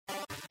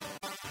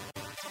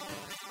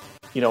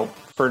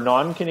for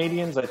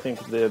non-Canadians, I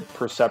think the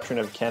perception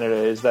of Canada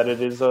is that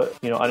it is a,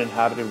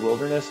 uninhabited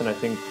wilderness, and I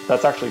think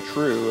that's actually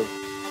true.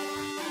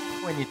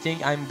 When you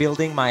think I'm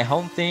building my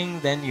own thing,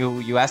 then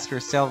you ask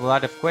yourself a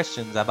lot of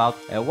questions about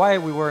why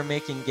we were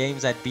making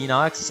games at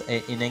Beenox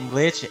in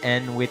English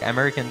and with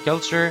American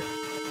culture.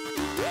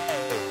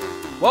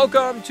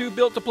 Welcome to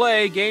Built to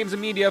Play, games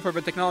and media for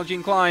the technology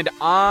inclined.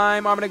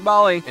 I'm Armin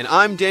Iqbali. And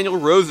I'm Daniel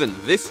Rosen.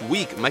 This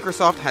week,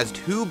 Microsoft has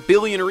 2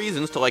 billion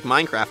reasons to like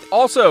Minecraft.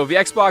 Also, the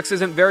Xbox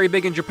isn't very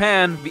big in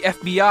Japan, the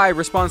FBI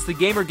responds to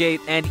Gamergate,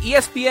 and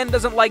ESPN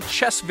doesn't like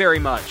chess very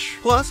much.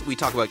 Plus, we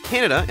talk about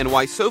Canada and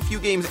why so few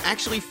games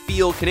actually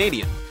feel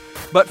Canadian.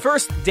 But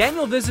first,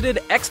 Daniel visited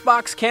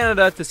Xbox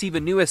Canada to see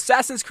the new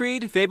Assassin's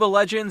Creed, Fable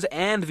Legends,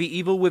 and The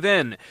Evil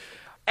Within.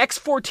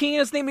 X14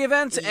 is the name of the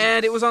event,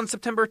 and it was on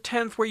September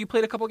 10th where you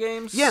played a couple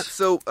games? Yeah,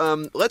 so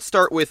let's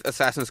start with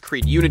Assassin's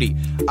Creed Unity.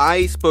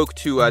 I spoke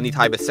to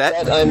Nitai Bassett.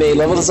 I'm a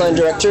level design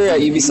director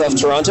at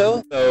Ubisoft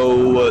Toronto.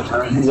 So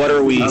what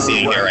are we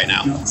seeing here right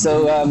now?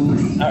 So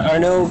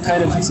Arnaud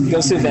kind of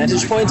goes to a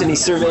vantage point and he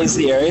surveys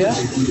the area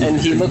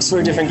and he looks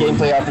for different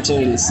gameplay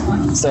opportunities.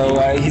 So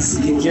he's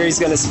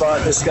going to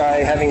spot this guy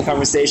having a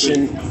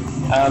conversation.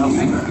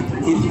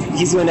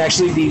 He's going to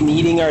actually be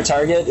meeting our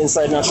target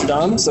inside Notre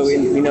Dame, so we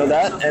know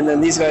that. And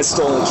then these guys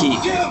stole a key,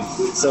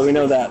 so we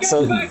know that.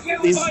 So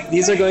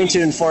these are going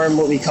to inform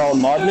what we call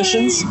mod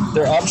missions.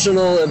 They're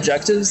optional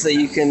objectives that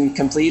you can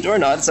complete or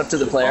not. It's up to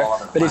the player.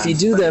 But if you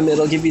do them,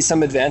 it'll give you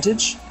some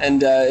advantage,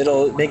 and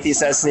it'll make the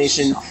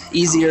assassination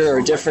easier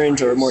or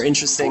different or more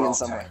interesting in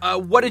some way.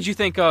 What did you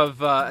think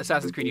of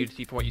Assassin's Creed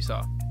Unity from what you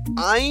saw?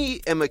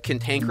 I am a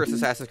cantankerous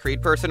Assassin's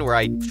Creed person where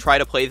I try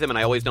to play them and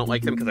I always don't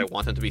like them because I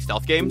want them to be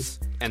stealth games,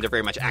 and they're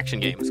very much action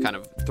games kind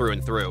of through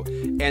and through.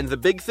 And the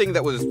big thing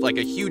that was like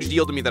a huge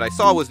deal to me that I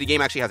saw was the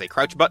game actually has a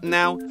crouch button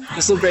now.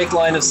 This will break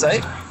line of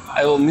sight.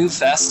 I will move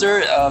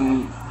faster,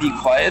 be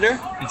quieter.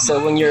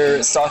 So when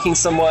you're stalking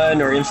someone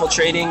or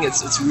infiltrating,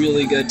 it's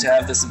really good to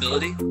have this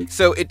ability.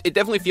 So it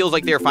definitely feels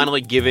like they're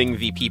finally giving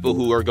the people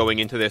who are going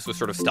into this with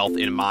sort of stealth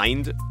in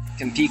mind. You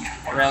can peek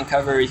around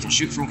cover, you can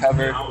shoot from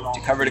cover,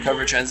 do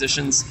cover-to-cover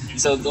transitions.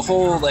 So the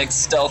whole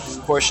stealth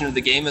portion of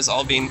the game is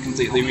all being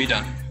completely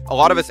redone. A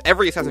lot of us,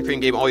 every Assassin's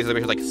Creed game always has a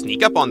mission like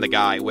sneak up on the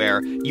guy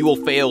where you will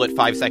fail at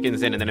 5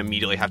 seconds in and then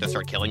immediately have to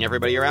start killing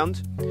everybody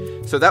around.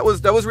 So that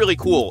was really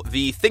cool.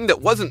 The thing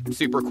that wasn't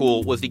super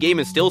cool was the game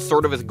is still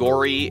sort of as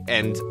gory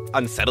and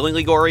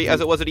unsettlingly gory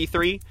as it was at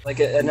E3. Like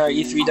in our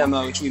E3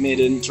 demo, which we made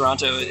in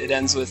Toronto, it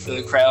ends with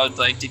the crowd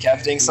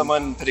decapitating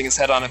someone, putting his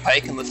head on a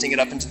pike and lifting it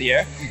up into the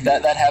air.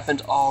 That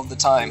happened all the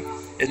time.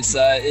 It's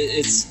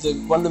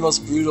one of the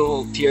most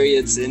brutal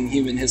periods in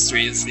human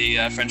history is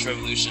the French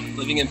Revolution.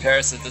 Living in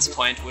Paris at this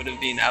point would have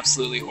been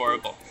absolutely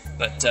horrible.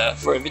 But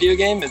for a video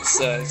game, it's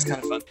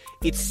kind of fun.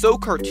 It's so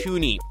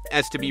cartoony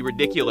as to be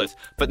ridiculous,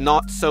 but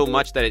not so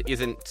much that it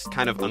isn't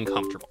kind of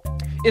uncomfortable.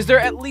 Is there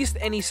at least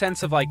any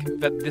sense of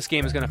that this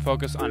game is going to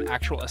focus on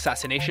actual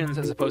assassinations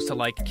as opposed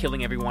to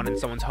killing everyone in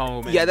someone's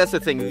home? Yeah, that's the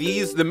thing.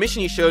 The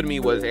mission you showed me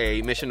was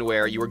a mission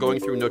where you were going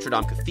through Notre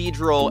Dame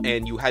Cathedral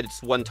and you had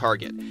one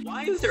target.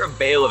 Why is there a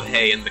bale of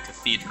hay in the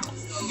cathedral?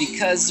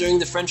 Because during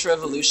the French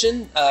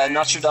Revolution,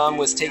 Notre Dame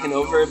was taken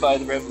over by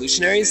the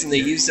revolutionaries and they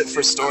used it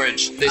for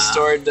storage. They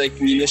stored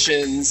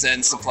munitions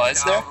and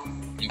supplies there,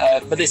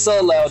 but they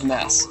still allowed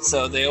mass.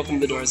 So they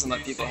opened the doors and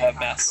let people have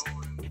mass.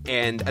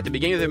 And at the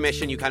beginning of the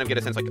mission, you kind of get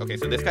a sense okay,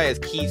 so this guy has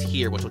keys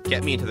here, which will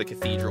get me into the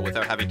cathedral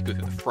without having to go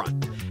through the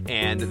front.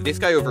 And this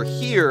guy over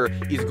here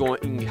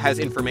has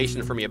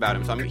information for me about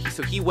him.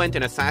 So he went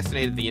and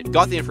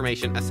got the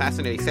information,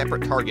 assassinated a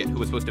separate target who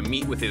was supposed to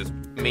meet with his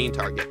main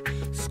target,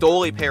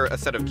 stole a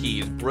set of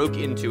keys, broke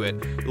into it,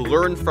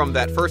 learned from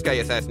that first guy he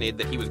assassinated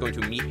that he was going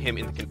to meet him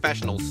in the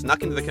confessional,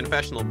 snuck into the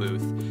confessional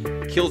booth,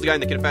 kills the guy in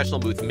the confessional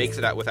booth, makes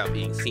it out without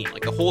being seen.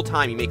 The whole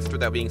time he makes it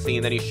without being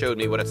seen, then he showed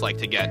me what it's like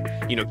to get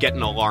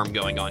an alarm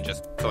going on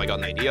just so I got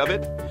an idea of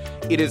it.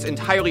 It is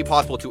entirely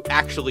possible to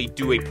actually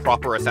do a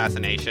proper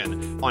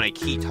assassination on a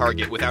key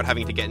target without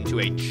having to get into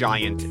a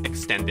giant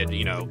extended,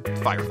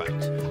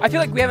 firefight. I feel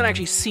like we haven't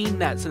actually seen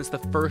that since the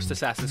first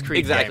Assassin's Creed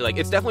Exactly. game.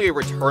 It's definitely a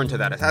return to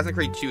that. Assassin's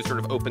Creed 2 sort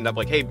of opened up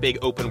hey, big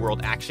open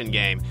world action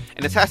game.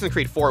 And Assassin's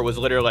Creed 4 was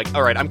literally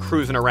all right, I'm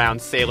cruising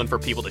around sailing for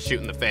people to shoot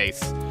in the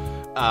face.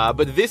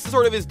 But this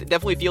sort of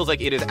definitely feels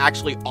like it is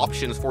actually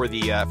options for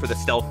the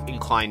stealth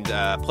inclined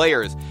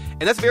players,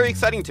 and that's very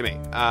exciting to me.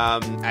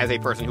 As a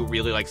person who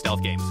really likes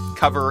stealth games,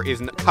 cover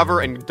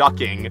and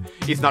ducking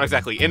is not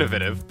exactly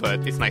innovative,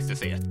 but it's nice to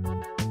see it.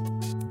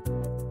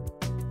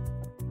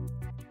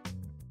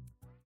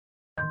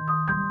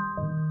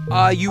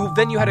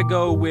 You had to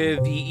go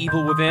with The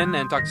Evil Within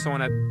and talk to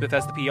someone at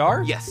Bethesda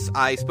PR? Yes,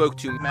 I spoke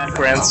to Matt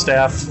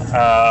Grandstaff.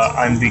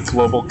 I'm the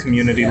global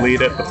community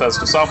lead at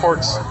Bethesda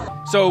Softworks.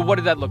 So what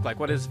did that look like?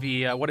 What is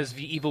the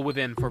Evil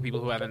Within for people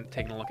who haven't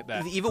taken a look at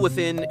that? The Evil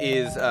Within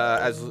is,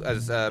 as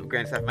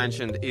Grandstaff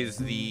mentioned, is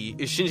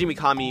Shinji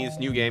Mikami's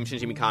new game.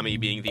 Shinji Mikami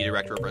being the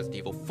director of Resident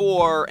Evil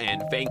 4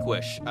 and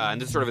Vanquish, and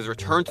this is sort of his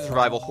return to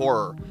survival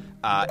horror.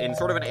 in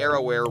sort of an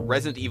era where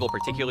Resident Evil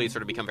particularly has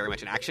sort of become very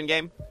much an action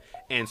game,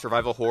 and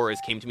survival horror has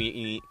come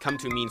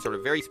to mean sort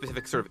of very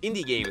specific sort of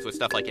indie games with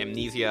stuff like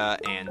Amnesia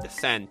and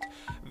Descent.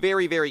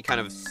 Very, very kind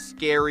of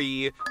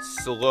scary,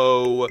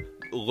 slow,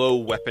 low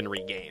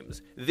weaponry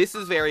games. This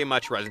is very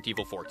much Resident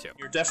Evil 4 too.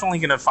 You're definitely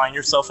going to find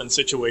yourself in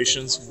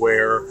situations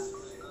where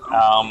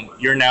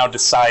you're now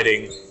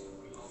deciding,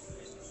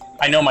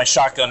 I know my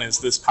shotgun is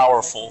this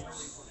powerful.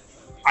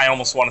 I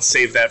almost want to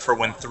save that for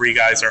when 3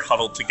 guys are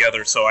huddled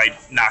together, so I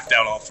knock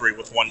down all 3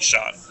 with one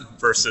shot,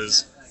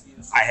 versus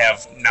I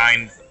have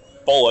 9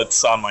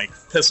 bullets on my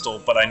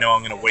pistol, but I know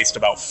I'm going to waste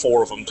about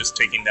 4 of them just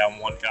taking down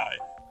one guy.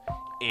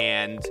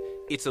 And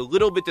it's a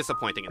little bit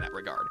disappointing in that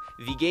regard.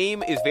 The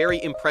game is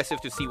very impressive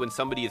to see when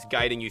somebody is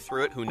guiding you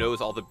through it who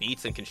knows all the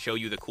beats and can show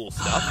you the cool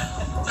stuff.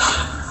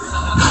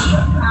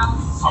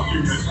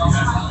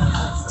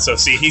 So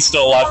see, he's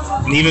still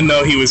up, and even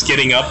though he was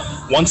getting up,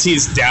 once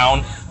he's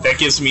down, that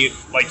gives me,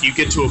 like, you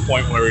get to a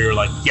point where you're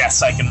like,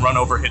 yes, I can run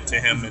over hit to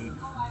him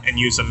and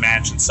use a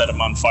match and set him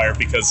on fire,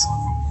 because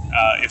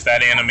if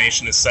that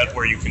animation is set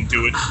where you can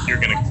do it, you're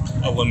going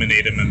to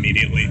eliminate him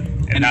immediately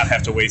and not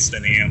have to waste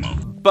any ammo.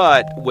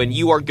 But when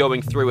you are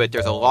going through it,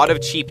 there's a lot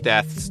of cheap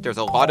deaths, there's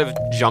a lot of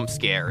jump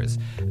scares.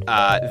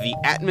 The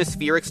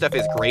atmospheric stuff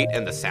is great,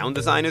 and the sound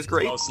design is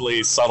great.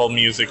 Mostly subtle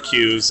music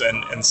cues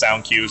and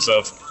sound cues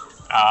of,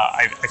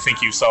 I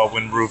think you saw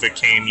when Ruvik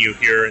came, you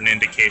hear an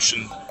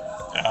indication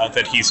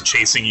that he's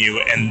chasing you,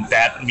 and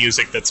that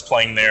music that's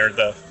playing there,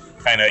 the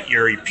kind of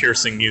eerie,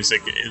 piercing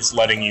music, is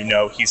letting you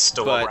know he's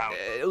still around.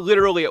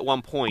 Literally at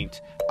one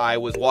point, I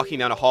was walking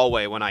down a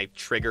hallway when I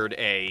triggered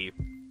a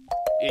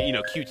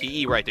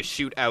QTE, right, to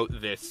shoot out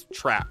this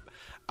trap.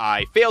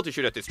 I failed to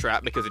shoot out this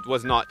trap because it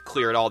was not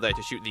clear at all that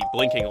to shoot the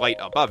blinking light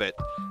above it,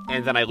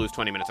 and then I lose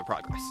 20 minutes of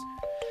progress.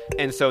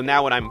 And so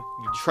now when I'm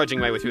trudging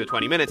my way through the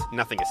 20 minutes,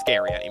 nothing is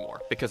scary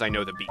anymore, because I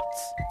know the beats.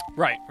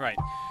 Right.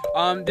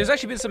 There's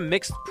actually been some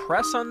mixed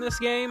press on this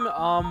game.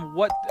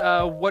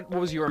 What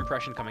was your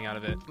impression coming out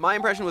of it? My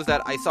impression was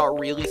that I saw a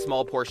really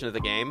small portion of the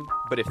game,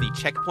 but if the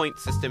checkpoint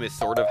system is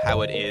sort of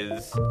how it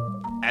is,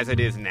 as it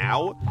is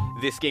now,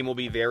 this game will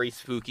be very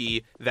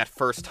spooky that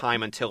first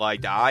time until I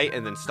die,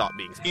 and then stop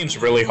being spooky. The game's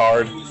really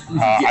hard.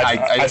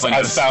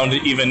 I've found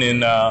even in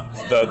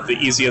the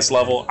easiest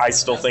level, I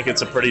still think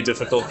it's a pretty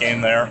difficult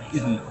game there.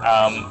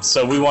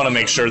 So we want to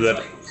make sure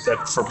that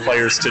for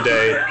players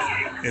today,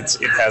 it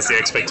has the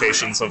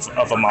expectations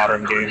of a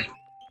modern game.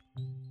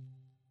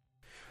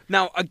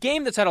 Now, a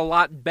game that's had a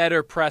lot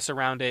better press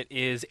around it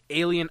is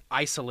Alien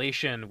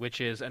Isolation, which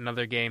is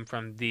another game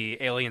from the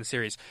Alien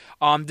series.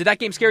 Did that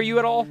game scare you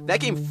at all? That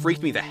game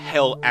freaked me the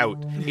hell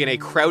out in a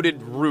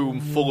crowded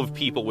room full of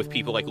people with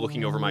people, like,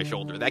 looking over my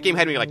shoulder. That game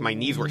had me, like, my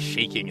knees were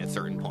shaking at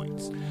certain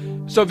points.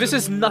 So this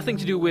is nothing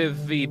to do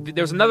with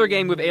there's another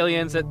game with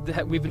aliens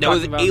that we've been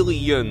talking about. That was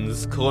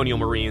Aliens, Colonial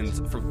Marines,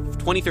 from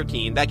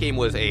 2013. That game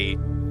was a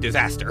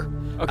disaster.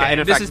 Okay,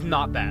 and this is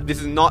not that. This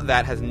is not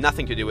that, has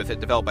nothing to do with it,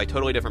 developed by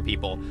totally different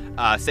people.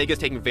 Sega's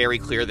taking very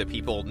clear that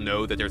people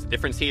know that there's a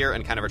difference here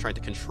and kind of are trying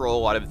to control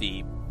a lot of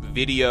the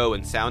video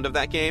and sound of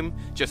that game,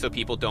 just so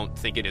people don't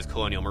think it is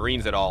Colonial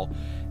Marines at all.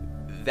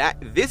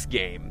 This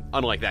game,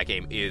 unlike that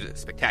game, is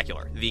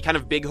spectacular. The kind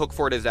of big hook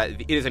for it is that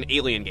it is an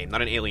alien game,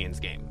 not an aliens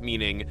game,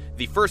 meaning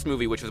the first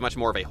movie, which was much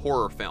more of a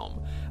horror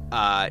film,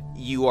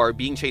 you are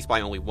being chased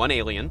by only one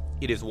alien.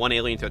 It is one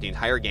alien throughout the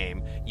entire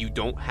game. You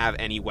don't have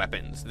any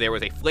weapons. There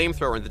was a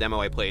flamethrower in the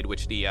demo I played,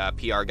 which the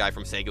PR guy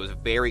from Sega was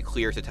very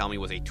clear to tell me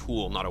was a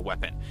tool, not a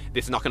weapon.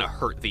 This is not going to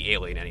hurt the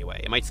alien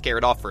anyway. It might scare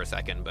it off for a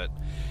second, but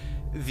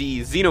the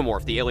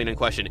xenomorph, the alien in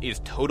question,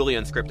 is totally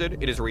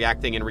unscripted. It is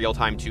reacting in real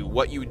time to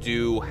what you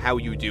do, how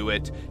you do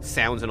it,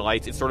 sounds and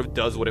lights. It sort of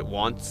does what it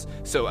wants.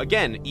 So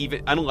again,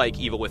 even unlike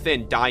Evil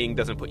Within, dying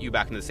doesn't put you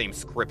back in the same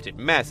scripted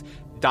mess.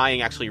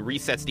 Dying actually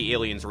resets the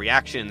alien's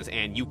reactions,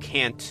 and you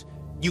can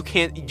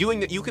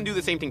do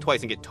the same thing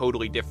twice and get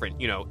totally different,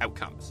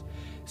 outcomes.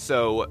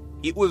 So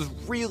it was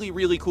really,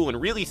 really cool and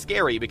really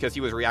scary because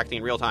he was reacting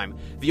in real time.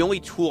 The only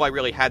tool I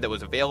really had that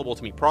was available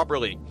to me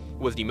properly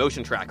was the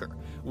motion tracker,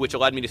 which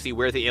allowed me to see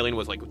where the alien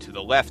was, like, to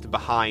the left,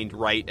 behind,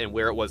 right, and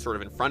where it was sort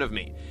of in front of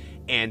me.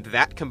 And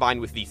that combined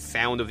with the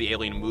sound of the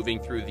alien moving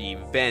through the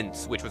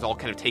vents, which was all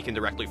kind of taken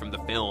directly from the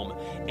film,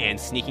 and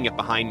sneaking up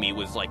behind me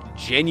was, like,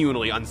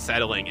 genuinely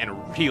unsettling and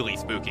really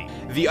spooky.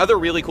 The other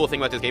really cool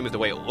thing about this game is the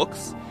way it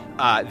looks.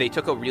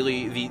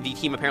 The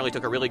team apparently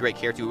took a really great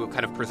care to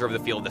kind of preserve the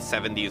feel of the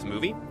 70s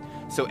movie.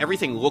 So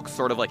everything looks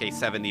sort of like a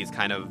 70s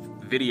kind of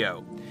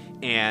video.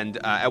 And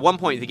at one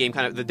point,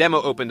 the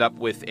demo opened up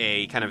with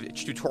a kind of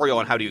tutorial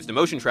on how to use the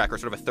motion tracker,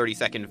 sort of a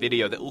 30-second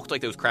video that looked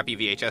like those crappy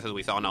VHSs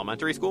we saw in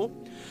elementary school,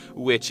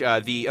 which,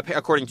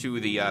 according to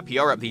the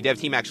PR, the dev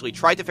team actually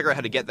tried to figure out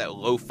how to get that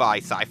lo-fi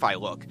sci-fi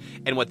look.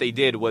 And what they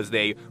did was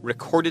they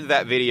recorded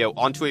that video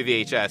onto a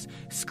VHS,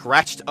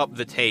 scratched up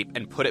the tape,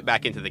 and put it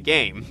back into the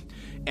game.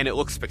 And it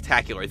looks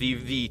spectacular.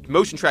 The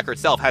motion tracker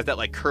itself has that,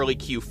 like, curly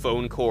Q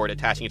phone cord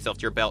attaching itself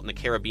to your belt and a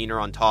carabiner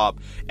on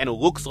top, and it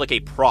looks like a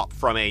prop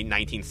from a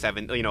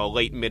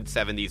late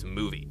mid-70s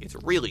movie. It's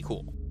really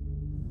cool.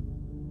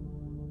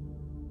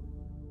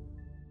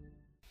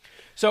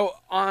 So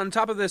on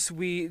top of this,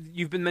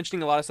 you've been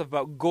mentioning a lot of stuff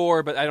about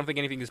gore, but I don't think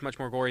anything is much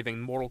more gory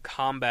than Mortal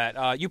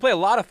Kombat. You play a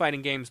lot of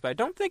fighting games, but I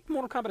don't think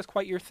Mortal Kombat is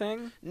quite your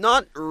thing.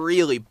 Not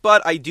really,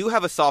 but I do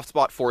have a soft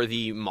spot for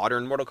the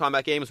modern Mortal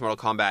Kombat games, Mortal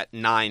Kombat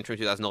 9 from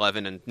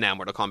 2011 and now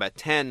Mortal Kombat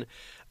 10.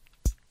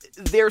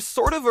 They're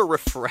sort of a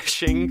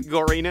refreshing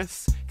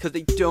goriness because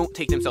they don't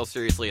take themselves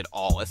seriously at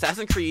all.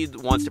 Assassin's Creed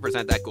wants to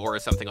present that gore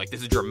as something like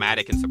this is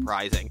dramatic and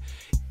surprising.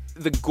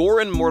 The gore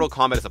in Mortal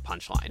Kombat is a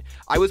punchline.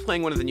 I was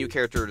playing one of the new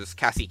characters,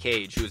 Cassie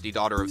Cage, who is the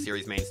daughter of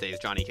series mainstays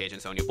Johnny Cage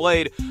and Sonya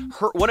Blade.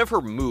 One of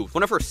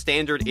her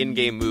standard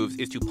in-game moves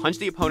is to punch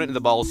the opponent in the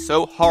balls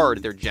so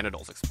hard their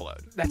genitals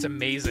explode. That's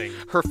amazing.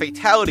 Her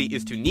fatality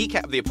is to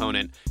kneecap the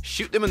opponent,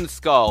 shoot them in the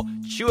skull,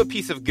 chew a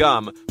piece of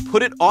gum,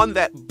 put it on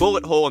that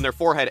bullet hole in their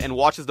forehead, and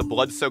watch as the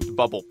blood-soaked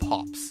bubble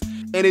pops.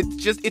 And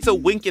it's a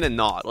wink and a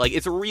nod. Like,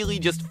 it's really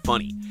just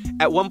funny.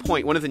 At one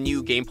point, one of the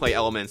new gameplay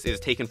elements is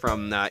taken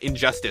from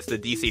Injustice, the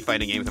DC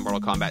fighting game the Mortal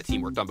Kombat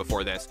team worked on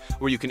before this,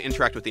 where you can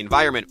interact with the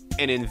environment,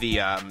 and in the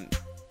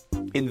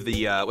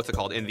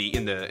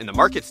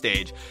market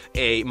stage,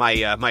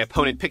 my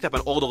opponent picked up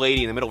an old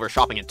lady in the middle of her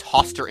shopping and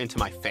tossed her into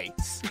my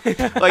face.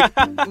 Like,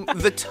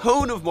 the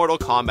tone of Mortal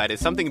Kombat is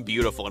something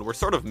beautiful, and we're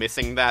sort of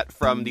missing that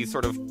from these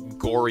sort of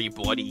gory,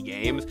 bloody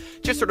games.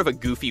 Just sort of a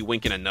goofy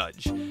wink and a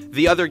nudge.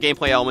 The other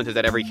gameplay element is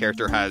that every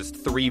character has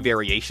 3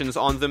 variations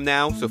on them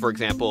now. So, for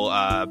example,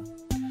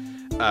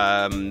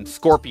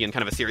 Scorpion,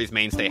 kind of a series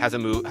mainstay, has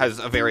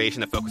a variation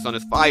that focuses on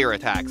his fire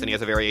attacks, and he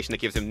has a variation that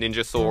gives him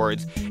ninja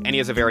swords, and he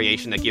has a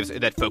variation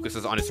that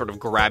focuses on his sort of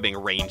grabbing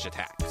range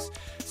attacks.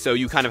 So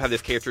you kind of have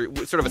this character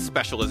with sort of a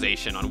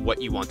specialization on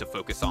what you want to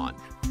focus on.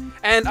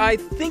 And I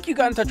think you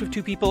got in touch with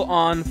 2 people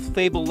on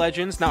Fable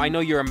Legends. Now, I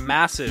know you're a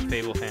massive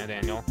Fable fan,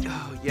 Daniel.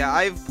 Oh, yeah,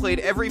 I've played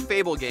every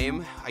Fable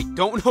game. I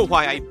don't know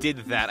why I did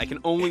that. I can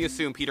only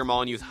assume Peter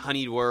Molyneux's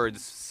honeyed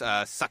words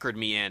suckered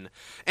me in.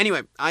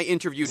 Anyway, I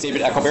interviewed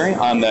David Eccleberry.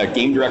 I'm the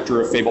game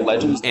director of Fable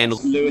Legends. And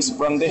Lewis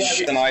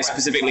Brundish, and I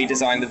specifically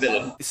designed the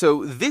villain.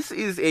 So this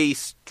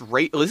is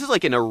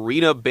like an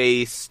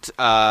arena-based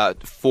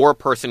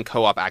 4-person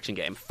co-op action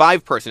game.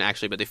 5-person,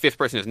 actually, but the 5th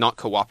person is not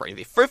cooperating.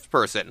 The 5th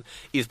person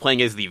is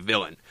playing as the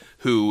villain,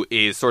 who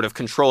is sort of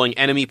controlling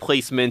enemy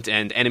placement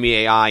and enemy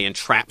AI and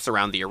traps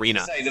around the arena.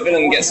 So the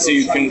villain gets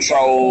to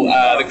control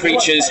the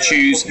creatures,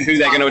 choose who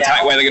they're going to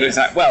attack, where they're going to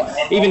attack. Well,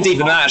 even deeper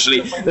than that,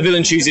 actually, the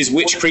villain chooses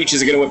which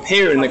creatures are going to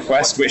appear in the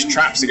quest, which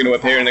traps are going to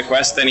appear in the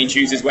quest, then he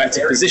chooses where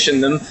to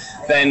position them.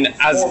 Then,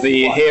 as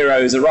the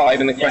heroes arrive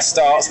and the quest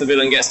starts, the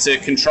villain gets to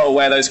control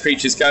where those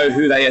creatures go,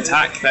 who they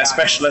attack, their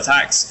special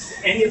attacks,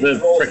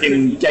 the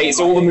freaking gates,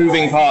 all the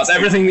moving parts,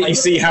 everything that you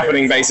see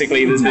happening,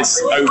 basically, there's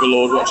this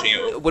overlord watching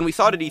it. When we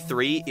saw it at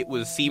E3,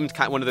 it seemed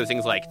kind of one of those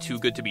things like too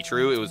good to be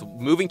true. It was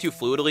moving too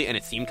fluidly, and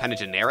it seemed kind of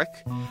generic.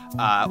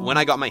 When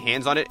I got my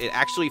hands on it, it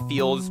actually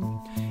feels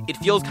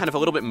kind of a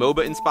little bit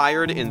MOBA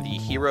inspired in the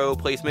hero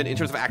placement. In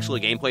terms of actual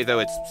gameplay, though,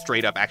 it's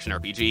straight up action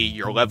RPG.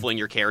 You're leveling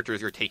your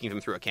characters, you're taking them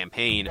through a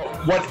campaign.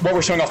 What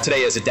we're showing off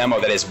today is a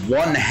demo that is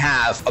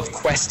 1/2 of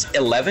Quest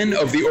 11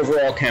 of the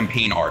overall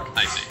campaign arc.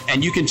 I see.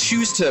 And you can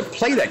choose to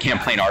play that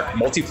campaign arc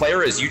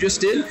multiplayer, as you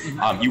just did.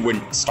 You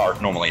wouldn't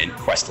start normally in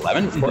Quest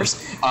 11, of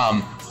course.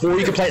 Or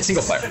you could play it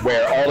single player,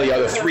 where all the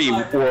other 3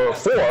 or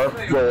 4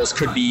 roles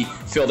could be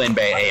filled in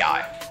by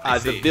AI.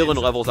 The villain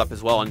levels up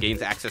as well and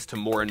gains access to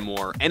more and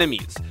more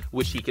enemies,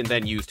 which he can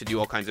then use to do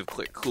all kinds of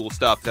cool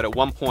stuff. That at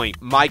one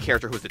point, my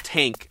character, who was a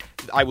tank,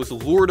 I was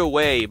lured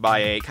away by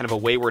a kind of a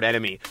wayward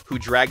enemy who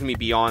dragged me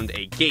beyond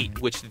a gate,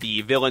 which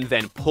the villain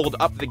then pulled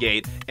up the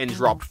gate and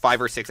dropped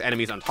 5 or 6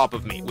 enemies on top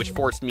of me, which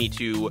forced me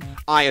to,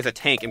 as a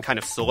tank, am kind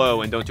of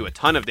slow and don't do a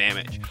ton of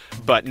damage.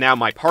 But now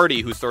my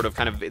party, who's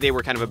they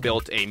were kind of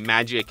built a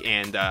magic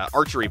and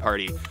archery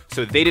party,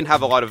 so they didn't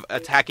have a lot of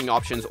attacking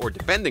options or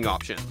defending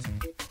options.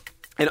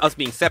 And us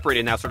being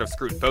separated now sort of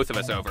screwed both of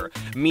us over.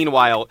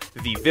 Meanwhile,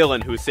 the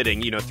villain who's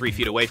sitting, 3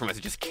 feet away from us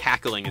is just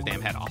cackling his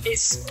damn head off.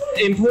 It's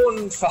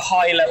important for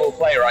high-level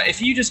play, right?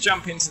 If you just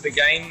jump into the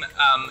game,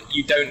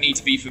 you don't need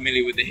to be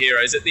familiar with the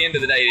heroes. At the end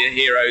of the day, the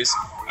heroes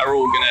are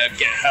all going to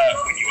get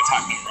hurt when you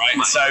attack them,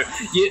 right? So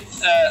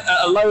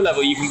at a low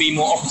level, you can be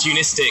more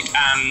opportunistic,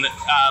 and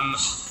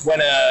when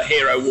a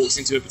hero walks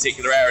into a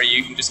particular area,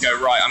 you can just go,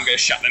 right, I'm going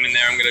to shut them in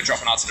there, I'm going to drop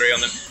an artillery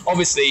on them.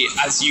 Obviously,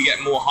 as you get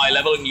more high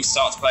level and you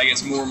start to play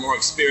against more and more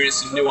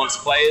experienced and nuanced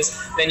players,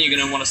 then you're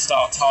going to want to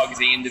start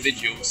targeting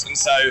individuals. And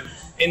so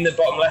in the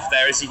bottom left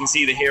there, as you can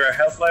see the hero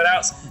health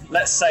loadouts,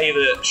 let's say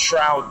that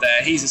Shroud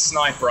there, he's a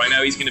sniper, I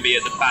know he's going to be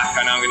at the back,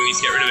 I know I'm going to need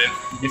to get rid of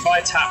him. If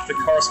I tap the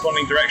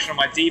corresponding direction on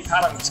my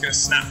D-pad, I'm just going to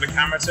snap the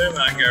camera to him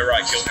and I can go,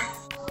 right, kill him.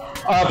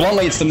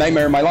 Bluntly, it's the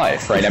nightmare of my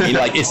life, right? I mean,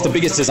 it's the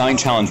biggest design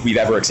challenge we've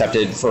ever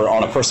accepted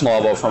on a personal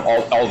level from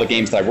all the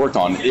games that I've worked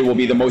on. It will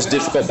be the most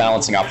difficult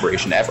balancing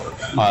operation ever.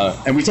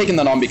 And we've taken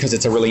that on because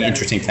it's a really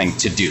interesting thing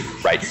to do,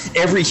 right?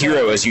 Every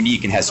hero is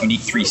unique and has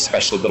unique 3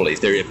 special abilities.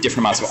 They have different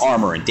amounts of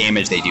armor and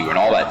damage they do and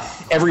all that.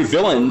 Every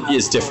villain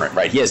is different,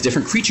 right? He has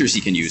different creatures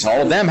he can use, and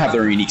all of them have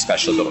their unique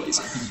special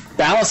abilities.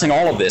 Balancing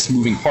all of this,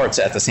 moving parts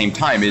at the same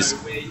time, is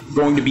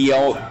going to be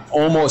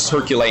almost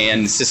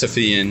Herculean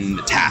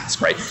Sisyphean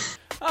task, right?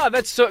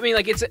 That's so. I mean,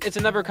 like it's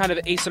another kind of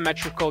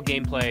asymmetrical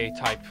gameplay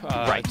type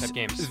type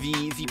games.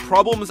 The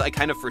problems I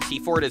kind of foresee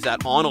for it is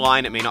that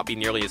online it may not be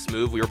nearly as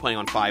smooth. We were playing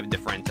on 5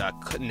 different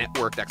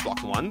networked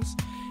Xbox Ones,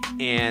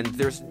 and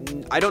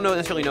I don't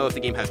necessarily know if the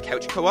game has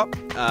couch co-op.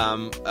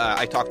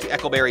 I talked to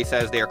Eckleberry,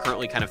 says they are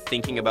currently kind of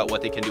thinking about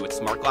what they can do with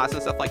smart glass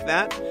and stuff like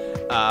that.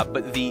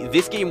 But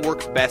this game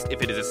works best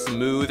if it is as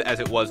smooth as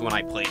it was when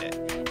I played it,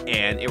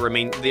 and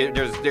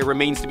there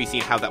remains to be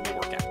seen how that will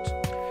work out.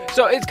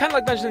 So it's kind of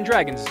like Dungeons &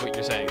 Dragons is what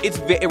you're saying.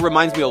 It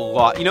reminds me a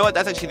lot. You know what?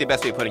 That's actually the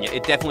best way of putting it.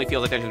 It definitely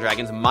feels like Dungeons &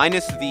 Dragons,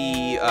 minus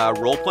the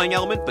role-playing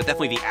element, but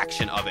definitely the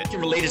action of it. You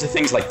can relate it to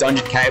things like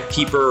Dungeon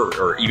Keeper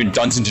or even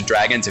Dungeons &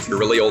 Dragons if you're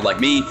really old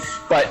like me,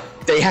 but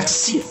they have to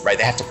see it, right?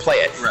 They have to play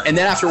it. Right. And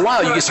then after a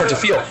while, you can start to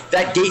feel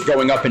that gate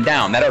going up and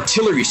down, that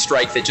artillery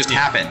strike that just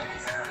happened.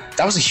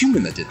 That was a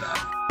human that did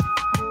that.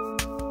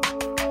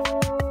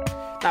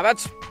 Now,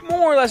 that's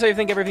more or less, I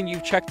think, everything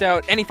you've checked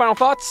out. Any final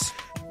thoughts?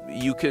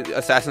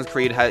 Assassin's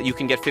Creed, you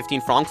can get 15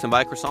 francs and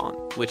buy a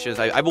croissant, which is,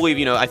 I believe,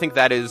 I think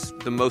that is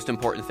the most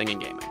important thing in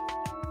gaming.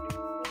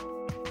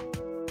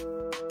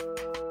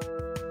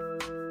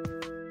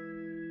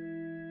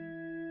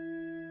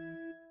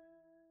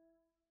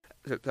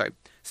 Sorry.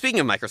 Speaking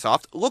of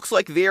Microsoft, looks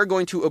like they are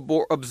going to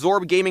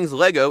absorb gaming's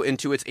Lego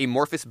into its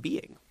amorphous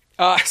being.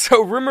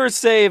 So rumors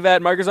say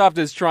that Microsoft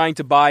is trying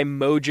to buy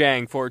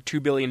Mojang for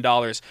 $2 billion.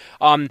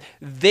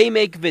 They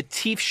make the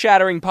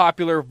teeth-shattering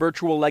popular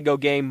virtual Lego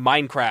game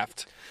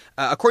Minecraft.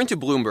 According to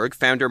Bloomberg,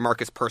 founder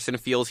Marcus Persson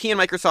feels he and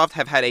Microsoft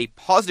have had a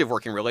positive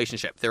working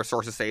relationship. Their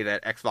sources say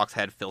that Xbox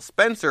head Phil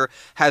Spencer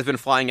has been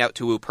flying out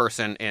to woo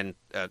Persson in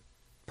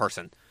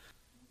person.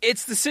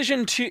 It's a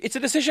decision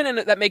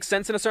that makes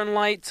sense in a certain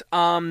light,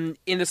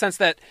 in the sense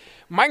that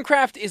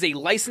Minecraft is a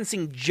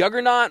licensing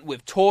juggernaut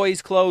with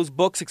toys, clothes,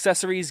 books,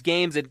 accessories,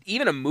 games, and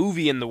even a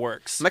movie in the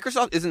works.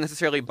 Microsoft isn't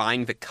necessarily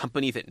buying the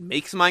company that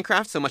makes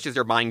Minecraft so much as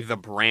they're buying the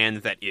brand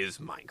that is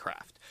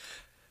Minecraft.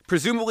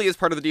 Presumably, as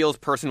part of the deal,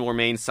 Persson will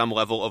remain some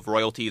level of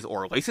royalties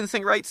or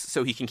licensing rights,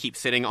 so he can keep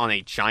sitting on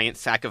a giant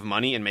sack of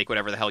money and make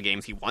whatever the hell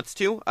games he wants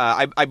to.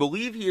 I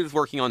believe he is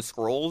working on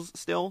Scrolls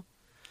still.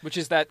 Which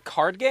is that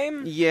card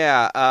game?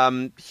 Yeah,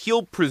 he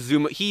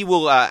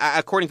will,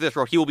 according to this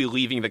report, he will be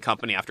leaving the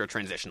company after a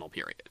transitional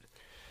period.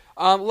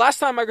 Last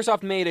time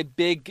Microsoft made a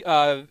big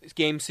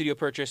game studio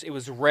purchase, it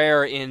was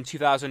Rare in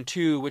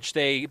 2002, which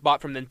they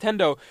bought from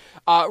Nintendo.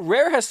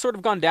 Rare has sort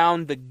of gone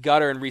down the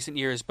gutter in recent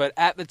years, but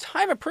at the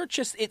time of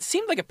purchase, it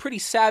seemed like a pretty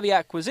savvy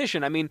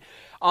acquisition. I mean,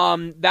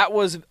 that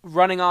was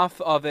running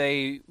off of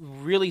a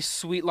really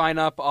sweet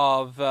lineup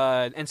of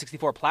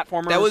N64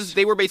 platformers.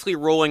 They were basically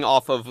rolling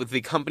off of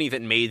the company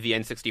that made the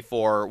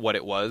N64 what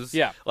it was.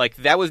 Yeah. Like,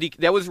 that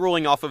was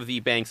rolling off of the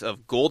banks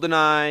of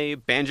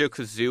GoldenEye,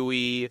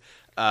 Banjo-Kazooie,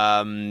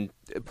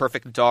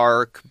 Perfect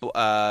Dark.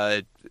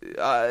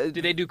 Did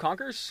they do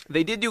Conkers?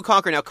 They did do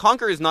Conker. Now,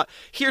 Conker is not...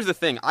 Here's the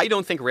thing. I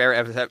don't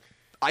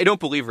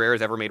believe Rare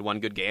has ever made one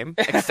good game,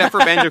 except for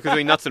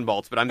Banjo-Kazooie Nuts and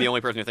Bolts, but I'm the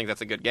only person who thinks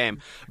that's a good game.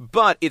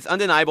 But it's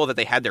undeniable that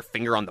they had their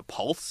finger on the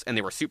pulse, and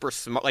they were super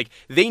smart. Like,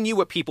 they knew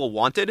what people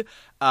wanted.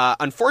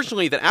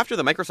 Unfortunately, that after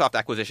the Microsoft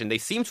acquisition, they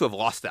seem to have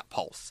lost that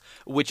pulse,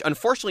 which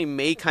unfortunately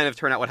may kind of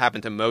turn out what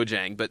happened to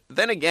Mojang. But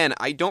then again,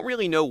 I don't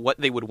really know what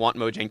they would want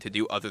Mojang to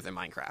do other than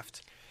Minecraft.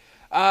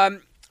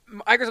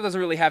 Microsoft doesn't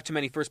really have too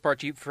many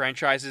first-party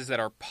franchises that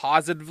are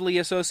positively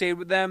associated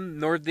with them,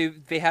 nor do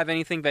they have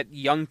anything that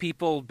young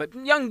people, but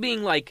young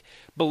being like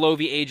below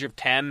the age of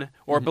 10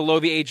 or below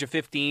the age of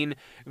 15,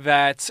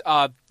 that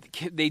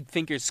they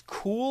think is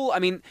cool. I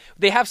mean,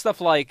 they have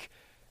stuff like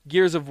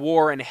Gears of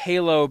War and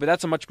Halo, but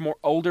that's a much more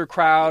older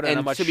crowd.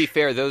 And to be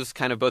fair,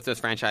 both those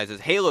franchises,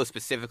 Halo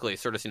specifically,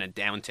 sort of seen a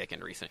downtick in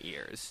recent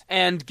years.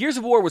 And Gears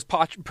of War was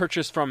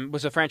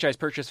a franchise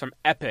purchased from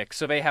Epic,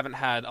 so they haven't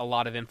had a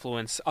lot of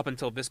influence up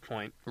until this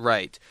point.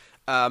 Right.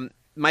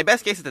 My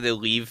best guess is that they'll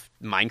leave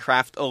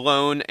Minecraft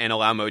alone and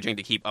allow Mojang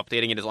to keep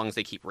updating it as long as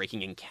they keep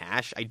raking in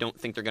cash. I don't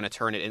think they're going to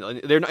turn it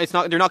in. They're not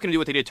going to do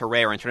what they did to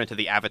Rare and turn it to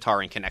the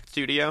Avatar and Kinect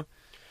studio.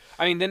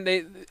 I mean,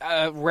 then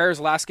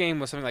Rare's last game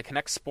was something like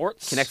Kinect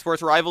Sports. Kinect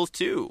Sports Rivals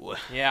 2.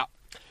 Yeah.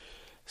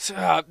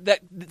 So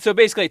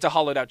basically, it's a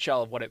hollowed-out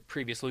shell of what it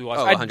previously was.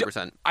 Oh,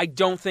 100%. I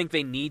don't think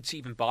they need to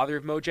even bother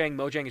with Mojang.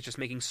 Mojang is just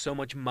making so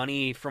much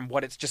money from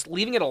what it's just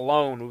leaving it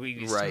alone would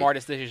be the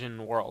smartest decision in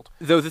the world.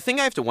 Though the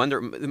thing I have to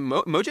wonder,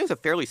 Mojang's a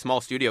fairly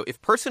small studio.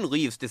 If Persson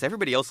leaves, does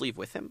everybody else leave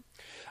with him?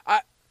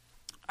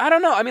 I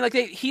don't know. I mean, like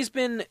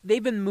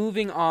they've been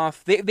moving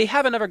off. They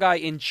have another guy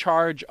in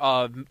charge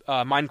of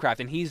Minecraft,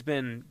 and he's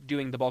been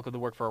doing the bulk of the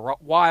work for a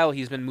while.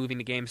 He's been moving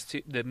the game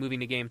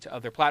to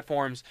other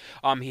platforms.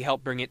 He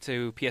helped bring it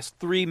to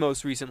PS3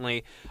 most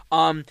recently.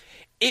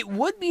 It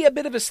would be a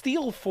bit of a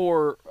steal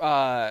for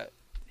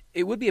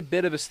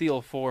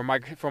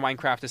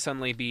Minecraft to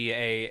suddenly be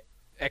a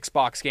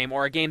Xbox game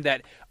or a game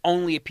that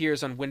only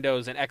appears on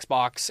Windows and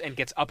Xbox and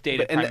gets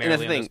updated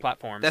primarily on those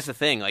platforms. That's the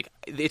thing. Like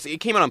it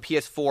came out on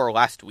PS4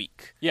 last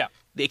week. Yeah.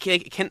 They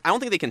can. I don't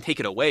think they can take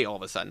it away all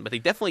of a sudden, but they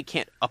definitely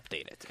can't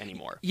update it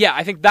anymore. Yeah,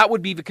 I think that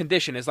would be the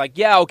condition. Is like,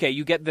 yeah, okay,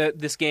 you get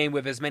this game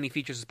with as many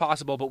features as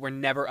possible, but we're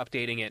never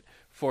updating it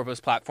for those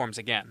platforms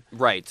again.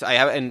 Right.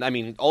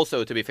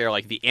 Also to be fair,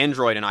 like the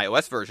Android and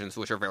iOS versions,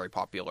 which are very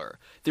popular,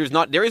 there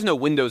is no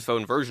Windows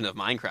Phone version of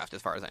Minecraft,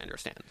 as far as I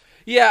understand.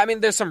 Yeah, I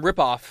mean, there's some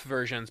rip-off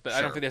versions, but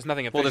I don't think there's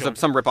nothing official. Well, there's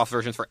some rip-off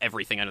versions for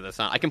everything under the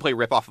sun. I can play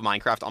rip-off of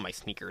Minecraft on my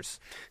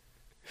sneakers.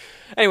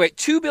 Anyway,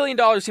 $2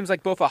 billion seems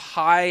like both a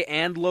high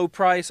and low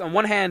price. On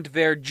one hand,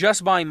 they're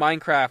just buying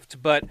Minecraft,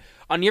 but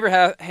on the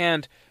other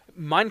hand,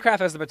 Minecraft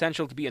has the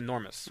potential to be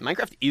enormous.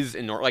 Minecraft is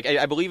enormous. Like,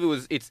 I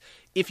believe it's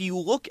if you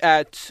look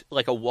at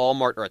like a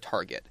Walmart or a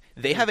Target,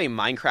 they have a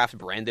Minecraft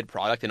branded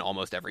product in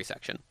almost every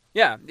section.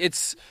 Yeah,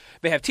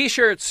 they have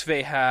T-shirts,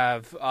 they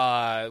have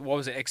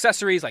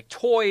accessories like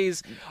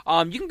toys.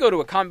 You can go to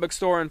a comic book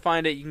store and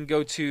find it. You can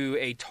go to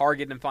a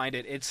Target and find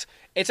it. It's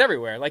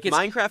everywhere. Like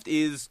Minecraft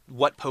is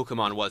what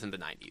Pokemon was in the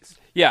 90s.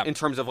 Yeah, in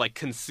terms of like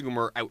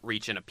consumer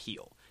outreach and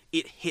appeal,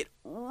 it hit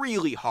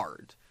really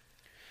hard,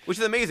 which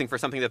is amazing for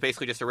something that's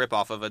basically just a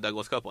ripoff of a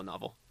Douglas Copeland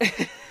novel.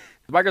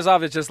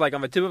 Microsoft is just like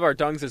on the tip of our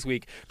tongues this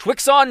week.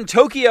 Twixon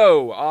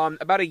Tokyo!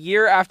 About a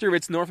year after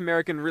its North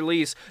American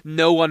release,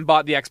 no one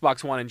bought the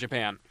Xbox One in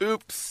Japan.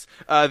 Oops.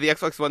 The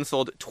Xbox One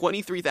sold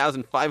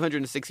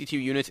 23,562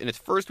 units in its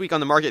first week on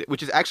the market,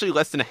 which is actually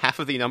less than half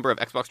of the number of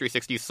Xbox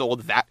 360s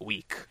sold that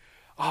week.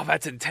 Oh,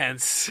 that's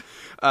intense.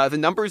 The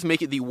numbers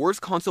make it the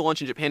worst console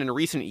launch in Japan in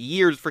recent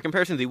years. For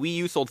comparison, the Wii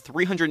U sold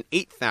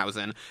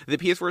 308,000, the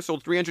PS4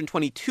 sold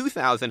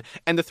 322,000,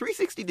 and the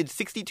 360 did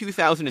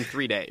 62,000 in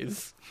 3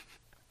 days.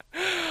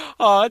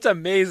 Oh, that's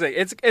amazing.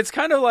 It's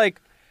kind of like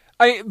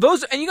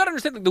those, and you got to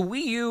understand that the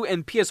Wii U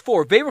and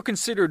PS4, they were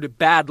considered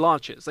bad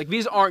launches. Like,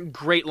 these aren't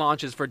great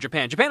launches for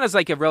Japan. Japan has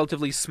like a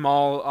relatively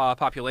small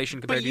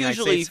population compared to the United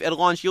States. But usually at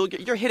launch,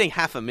 you're hitting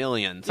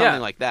 500,000,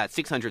 something like that,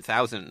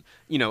 600,000.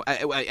 You know,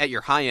 at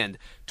your high end,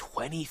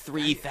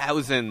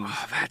 23,000.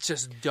 Oh, that's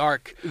just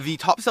dark. The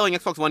top-selling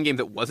Xbox One game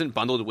that wasn't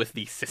bundled with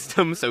the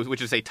system, so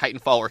which is, say,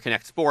 Titanfall or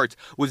Kinect Sports,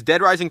 was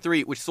Dead Rising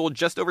 3, which sold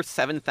just over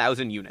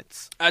 7,000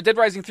 units. Dead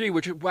Rising 3,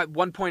 which at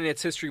one point in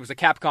its history was a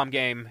Capcom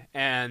game,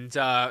 and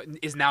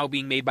is now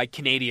being made by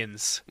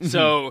Canadians. Mm-hmm.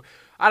 So,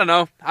 I don't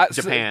know.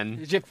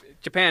 Japan,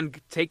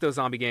 take those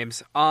zombie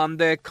games.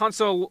 The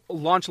console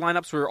launch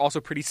lineups were also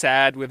pretty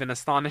sad, with an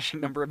astonishing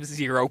number of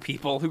 0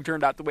 people who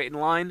turned out to wait in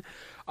line.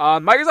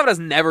 Microsoft has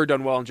never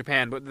done well in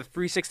Japan, but the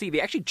 360,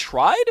 they actually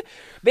tried.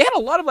 They had a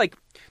lot of, like,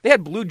 they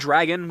had Blue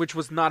Dragon, which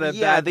was not a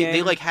bad game.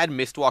 They like had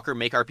Mistwalker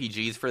make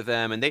RPGs for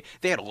them, and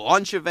they had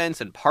launch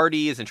events and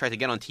parties and tried to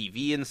get on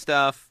TV and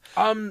stuff.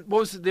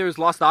 There was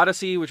Lost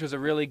Odyssey, which was a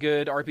really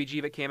good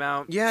RPG that came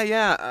out.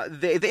 Yeah.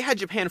 They had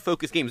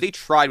Japan-focused games. They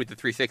tried with the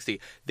 360.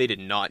 They did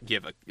not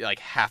give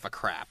half a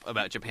crap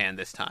about Japan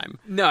this time.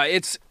 No,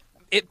 it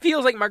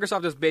feels like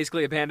Microsoft has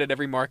basically abandoned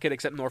every market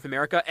except North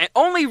America, and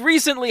only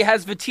recently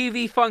has the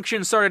TV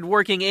function started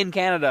working in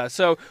Canada.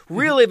 So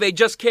really, they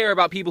just care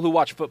about people who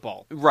watch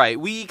football. Right.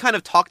 We kind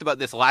of talked about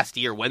this last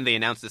year when they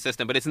announced the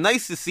system, but it's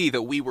nice to see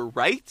that we were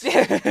right.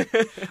 We're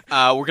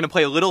going to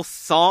play a little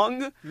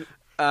song.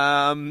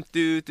 USA.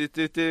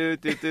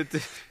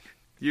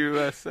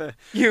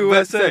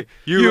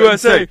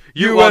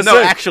 Well,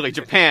 no, actually,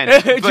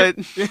 Japan. But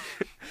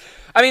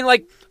I mean,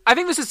 like, I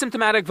think this is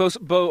symptomatic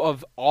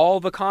of all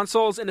the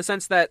consoles, in the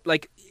sense that,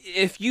 like,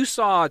 if you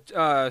saw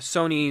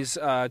Sony's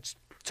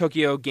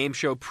Tokyo Game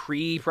Show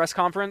pre-press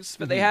conference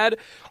that they had,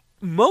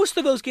 most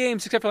of those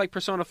games, except for like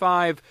Persona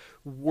 5,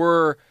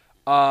 were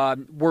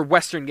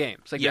Western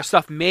games. Like, they're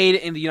stuff made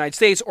in the United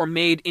States or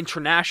made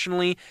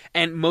internationally,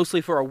 and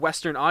mostly for a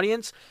Western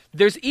audience.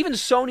 There's even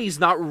Sony's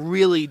not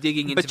really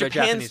digging into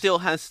Japan Japanese. Still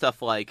has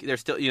stuff like, they're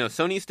still,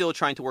 Sony's still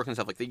trying to work on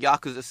stuff like the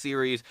Yakuza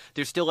series.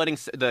 They're still letting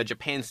the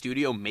Japan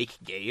studio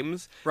make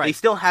games. Right. They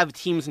still have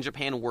teams in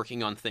Japan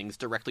working on things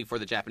directly for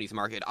the Japanese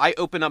market. I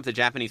open up the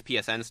Japanese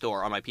PSN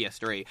store on my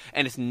PS3,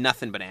 and it's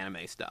nothing but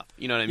anime stuff.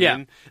 You know what I mean?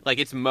 Yeah. Like,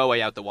 it's Moe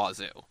out the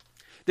wazoo.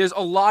 There's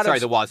a lot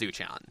the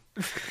wazoo-chan.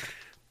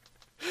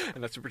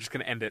 And that's where we're just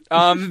going to end it.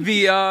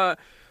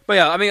 But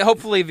yeah, I mean,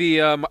 hopefully the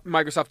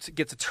Microsoft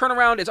gets a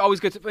turnaround. It's always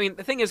good. I mean,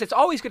 the thing is, it's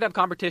always good to have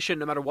competition,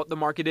 no matter what the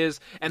market is.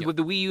 And with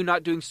the Wii U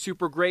not doing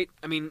super great,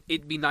 I mean,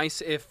 it'd be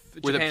nice if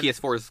Japan... Where the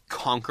PS4 is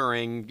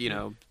conquering,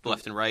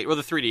 left and right. Or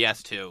the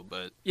 3DS too,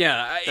 but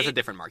that's a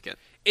different market.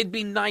 It'd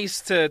be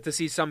nice to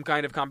see some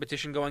kind of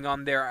competition going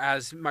on there,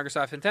 as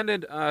Microsoft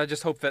intended.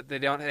 Just hope that they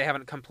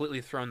haven't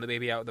completely thrown the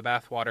baby out with the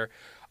bathwater.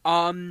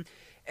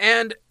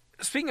 And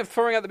speaking of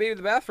throwing out the baby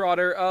with the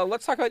bathwater,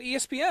 let's talk about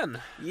ESPN.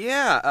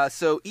 Yeah,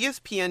 so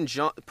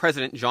ESPN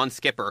President John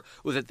Skipper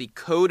was at the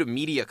Code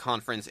Media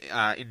Conference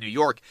in New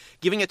York,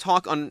 giving a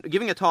talk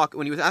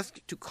when he was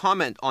asked to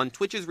comment on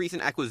Twitch's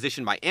recent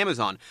acquisition by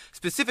Amazon.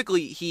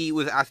 Specifically, he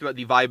was asked about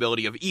the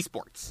viability of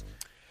esports.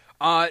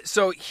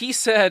 So he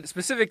said,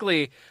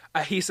 specifically,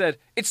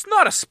 it's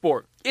not a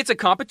sport, it's a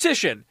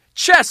competition.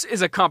 Chess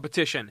is a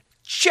competition.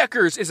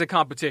 Checkers is a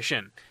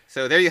competition.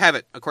 So there you have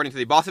it. According to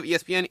the boss of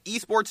ESPN,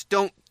 esports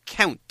don't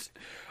count.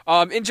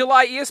 In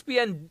July,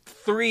 ESPN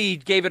 3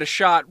 gave it a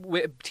shot,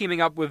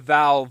 teaming up with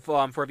Valve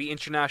for the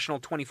International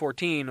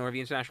 2014 or the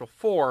International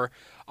 4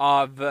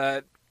 of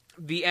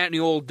the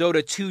annual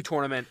Dota 2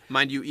 tournament.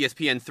 Mind you,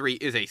 ESPN 3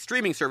 is a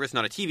streaming service,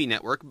 not a TV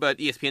network, but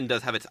ESPN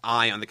does have its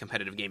eye on the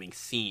competitive gaming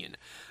scene.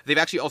 They've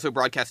actually also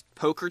broadcast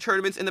poker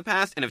tournaments in the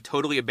past and have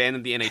totally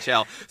abandoned the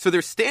NHL. So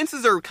their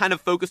stances are kind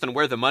of focused on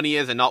where the money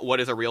is and not what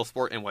is a real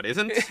sport and what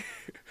isn't.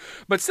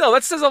 But still,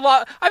 that says a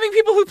lot. I think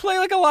people who play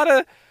like a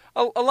lot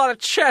of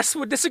chess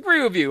would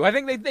disagree with you. I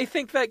think they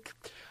think that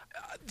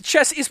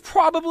chess is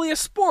probably a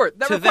sport.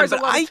 That requires a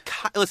lot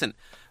listen,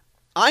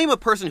 I'm a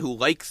person who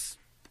likes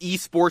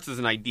esports as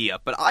an idea,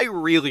 but I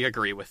really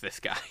agree with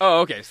this guy. Oh,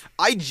 okay.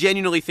 I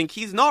genuinely think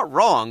he's not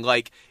wrong.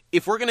 Like,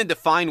 if we're going to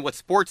define what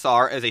sports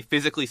are as a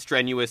physically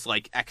strenuous,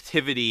 like,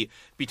 activity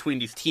between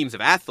these teams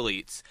of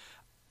athletes,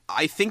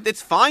 I think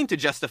that's fine to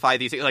justify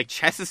these. Like,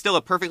 chess is still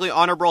a perfectly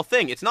honorable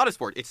thing. It's not a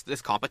sport. It's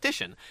this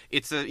competition.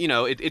 It's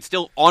it's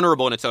still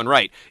honorable in its own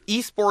right.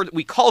 Esport,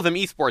 we call them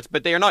esports,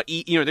 but they are not.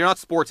 They're not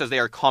sports as they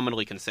are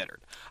commonly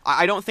considered.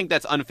 I don't think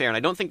that's unfair, and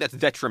I don't think that's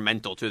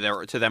detrimental to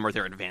them or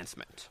their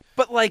advancement.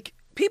 But like,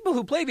 people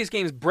who play these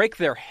games break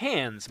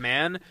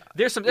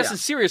there's some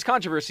serious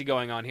controversy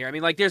going on here. I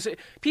mean, like, there's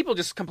people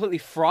just completely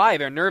fry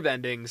their nerve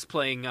endings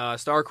playing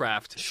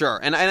StarCraft. Sure,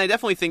 and I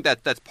definitely think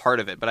that that's part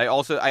of it. But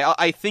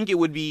I think it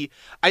would be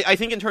I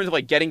think in terms of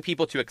like getting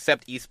people to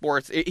accept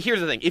esports.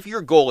 Here's the thing: if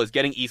your goal is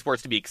getting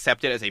esports to be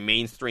accepted as a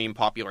mainstream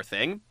popular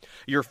thing,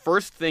 your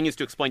first thing is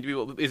to explain to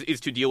people is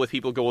to deal with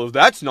people who go, well,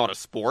 that's not a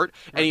sport,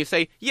 right. And you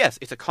say, yes,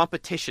 it's a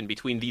competition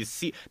between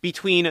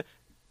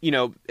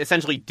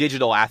essentially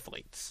digital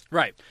athletes.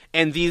 Right.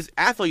 And these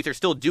athletes are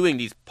still doing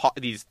these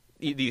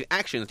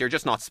actions. They're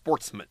just not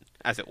sportsmen,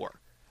 as it were.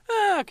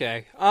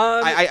 Okay.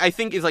 I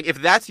think is like,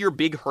 if that's your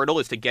big hurdle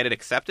is to get it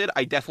accepted,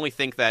 I definitely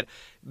think that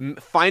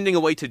finding a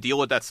way to deal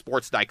with that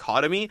sports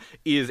dichotomy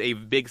is a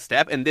big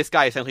step. And this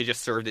guy essentially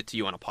just served it to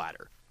you on a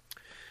platter.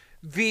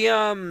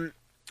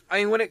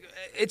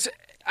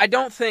 I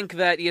don't think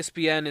that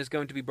ESPN is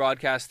going to be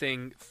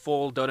broadcasting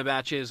full Dota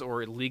matches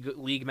or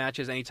league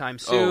matches anytime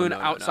soon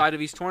outside of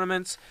these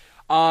tournaments.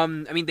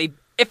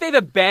 If they've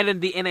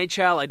abandoned the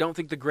NHL, I don't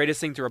think the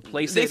greatest thing to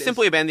replace they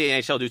simply abandoned the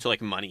NHL due to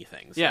like money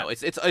things. Yeah,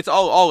 so it's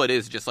all it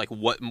is. Just like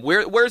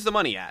where's the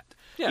money at?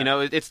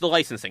 Yeah. It's the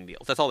licensing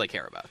deals. That's all they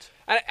care about.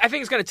 I think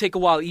it's going to take a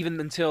while, even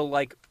until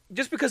like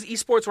just because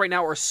esports right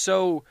now are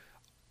so.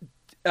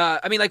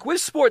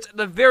 With sports, at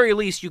the very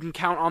least, you can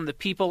count on the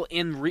people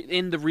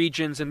in the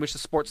regions in which the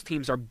sports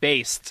teams are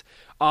based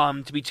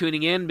to be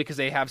tuning in because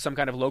they have some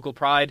kind of local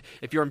pride.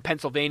 If you're in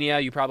Pennsylvania,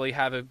 you probably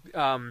have a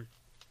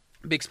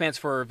big stance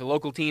for the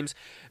local teams.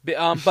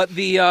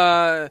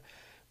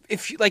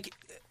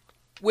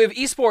 With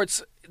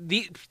esports,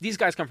 these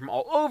guys come from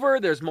all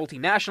over. There's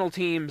multinational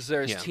teams.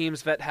 There's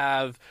teams that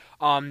have.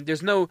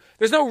 There's no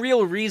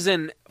real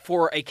reason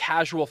for a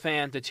casual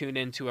fan to tune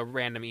into a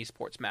random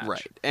esports match.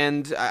 Right,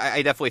 and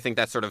I definitely think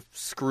that sort of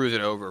screws it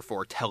over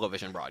for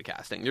television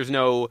broadcasting. There's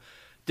no.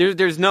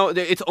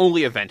 It's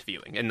only event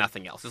viewing and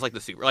nothing else. It's like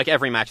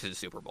every match is a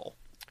Super Bowl.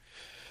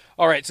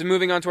 All right, so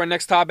moving on to our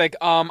next topic.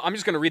 I'm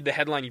just going to read the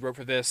headline you wrote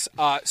for this.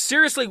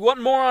 Seriously, what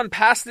moron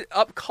passed it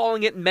up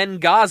calling it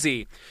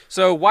Benghazi?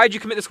 So why'd you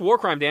commit this war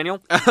crime,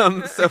 Daniel?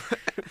 As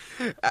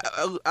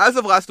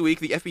of last week,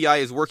 the FBI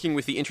is working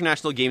with the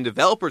International Game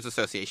Developers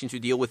Association to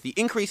deal with the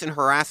increase in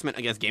harassment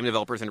against game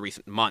developers in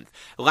recent months.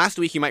 Last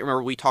week, you might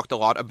remember we talked a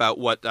lot about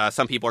what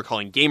some people are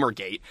calling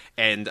Gamergate,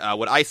 and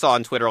what I saw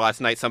on Twitter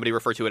last night, somebody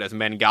referred to it as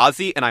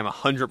Benghazi, and I'm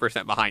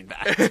 100% behind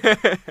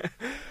that.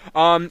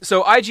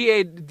 So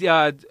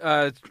IDGA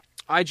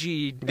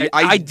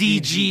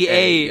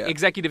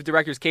Executive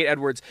Director Kate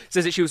Edwards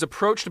says that she was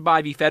approached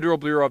by the Federal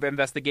Bureau of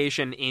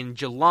Investigation in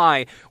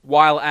July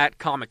while at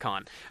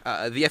Comic-Con.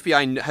 The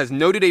FBI has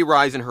noted a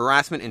rise in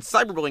harassment and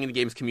cyberbullying in the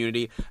games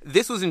community.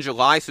 This was in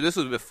July, so this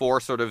was before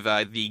sort of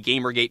the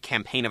Gamergate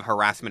campaign of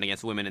harassment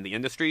against women in the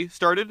industry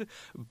started,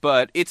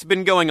 but it's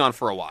been going on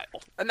for a while.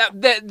 Now,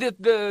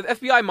 the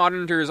FBI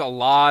monitors a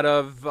lot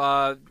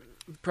of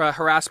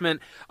harassment.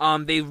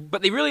 They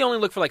really only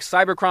look for like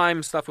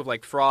cybercrime stuff with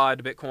like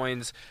fraud,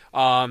 bitcoins.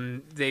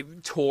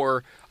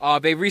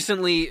 They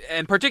recently,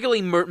 and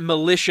particularly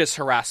malicious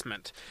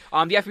harassment.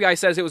 The FBI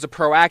says it was a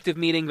proactive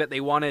meeting that they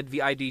wanted the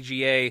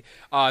IDGA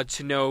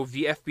to know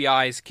the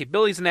FBI's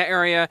capabilities in that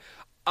area.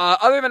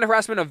 Other than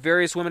harassment of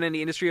various women in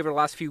the industry over the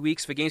last few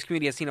weeks, the games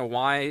community has seen a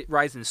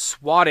rise in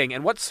swatting.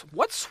 And what's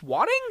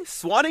swatting?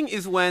 Swatting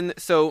is when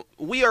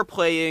we are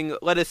playing,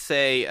 let us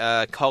say,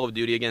 Call of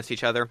Duty against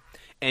each other.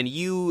 And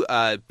you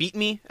beat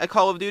me at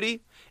Call of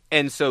Duty,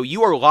 and so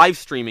you are live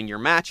streaming your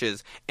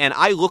matches, and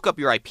I look up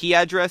your IP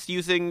address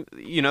using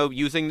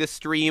this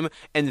stream,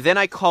 and then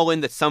I call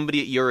in that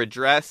somebody at your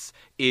address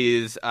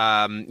is,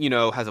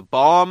 has a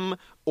bomb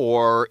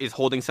or is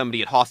holding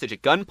somebody at hostage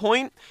at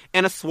gunpoint,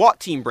 and a SWAT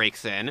team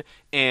breaks in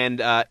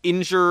and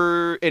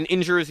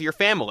injures your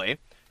family,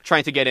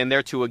 trying to get in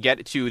there to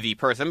get to the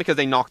person because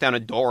they knock down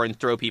a door and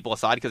throw people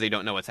aside because they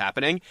don't know what's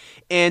happening.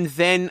 And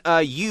then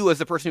you, as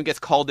the person who gets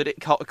called it in,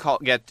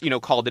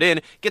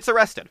 gets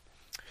arrested.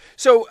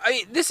 So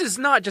this is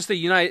not just a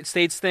United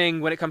States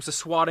thing when it comes to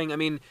swatting. I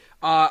mean,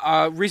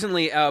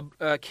 recently a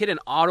kid in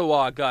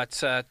Ottawa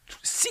got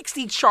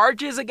 60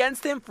 charges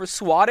against him for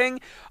swatting.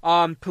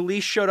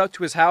 Police showed up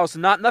to his house,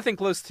 nothing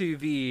close to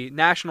the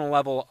national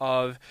level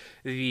of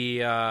the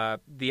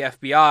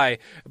FBI,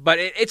 but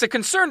it's a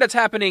concern that's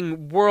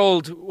happening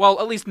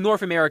at least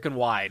North American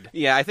wide.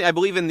 Yeah, I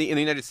believe in the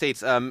United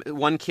States,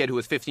 one kid who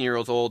was 15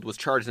 years old was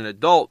charged as an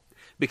adult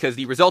because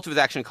the result of his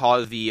action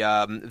caused the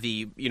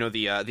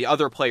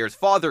other player's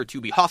father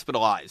to be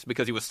hospitalized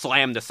because he was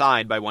slammed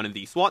aside by one of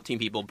the SWAT team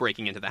people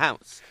breaking into the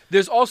house.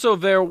 There's also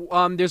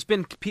there's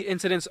been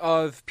incidents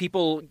of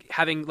people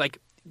having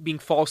being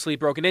falsely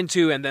broken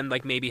into and then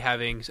maybe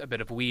having a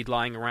bit of weed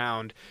lying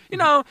around.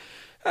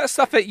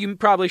 Stuff that you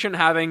probably shouldn't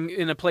having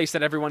in a place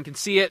that everyone can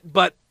see it,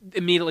 but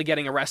immediately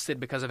getting arrested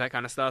because of that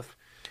kind of stuff.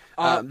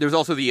 There's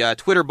also the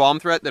Twitter bomb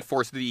threat that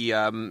forced the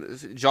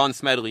John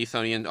Smedley,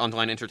 Sony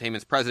Online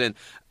Entertainment's president.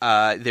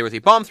 There was a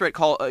bomb threat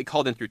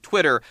called in through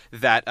Twitter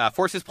that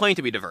forced his plane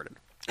to be diverted.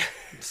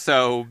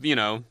 So,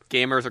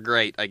 gamers are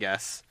great, I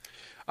guess.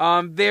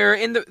 They're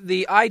in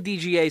the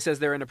IDGA says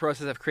they're in the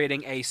process of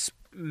creating a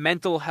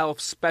mental health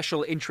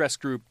special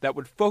interest group that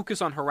would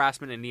focus on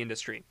harassment in the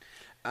industry.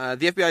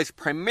 The FBI is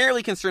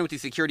primarily concerned with the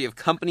security of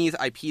companies,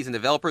 IPs, and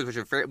developers, which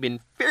have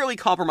been fairly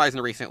compromised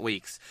in recent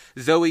weeks.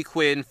 Zoe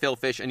Quinn, Phil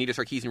Fish, Anita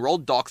Sarkeesian were all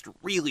doxxed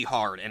really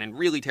hard and in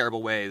really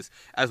terrible ways,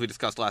 as we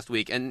discussed last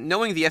week. And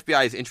knowing the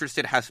FBI is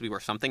interested has to be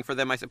worth something for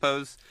them, I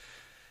suppose.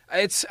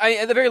 At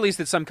the very least,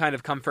 it's some kind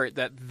of comfort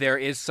that there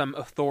is some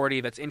authority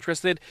that's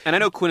interested. And I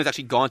know Quinn has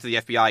actually gone to the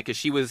FBI because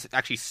she was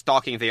actually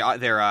stalking their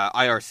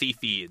IRC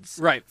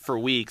feeds for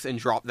weeks and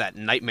dropped that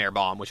nightmare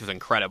bomb, which was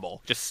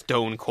incredible. Just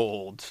stone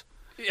cold.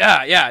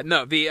 Yeah,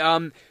 no.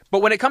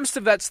 But when it comes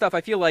to that stuff,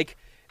 I feel like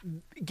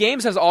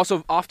games has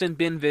also often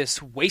been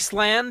this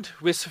wasteland,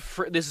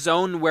 this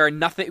zone where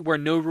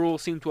no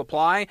rules seem to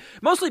apply.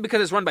 Mostly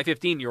because it's run by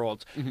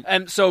 15-year-olds,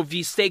 and so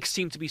the stakes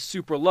seem to be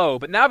super low.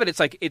 But now that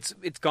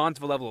it's gone to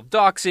the level of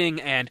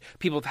doxing and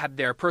people have had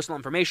their personal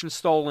information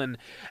stolen,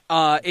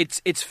 I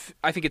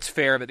think it's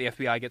fair that the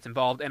FBI gets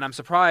involved. And I'm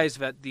surprised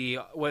that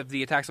with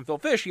the attacks on Phil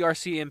Fish, the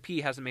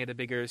RCMP hasn't made a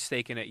bigger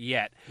stake in it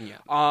yet. Yeah,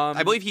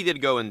 I believe he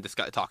did go and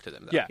talk to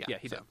them. Though. Yeah,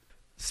 he did.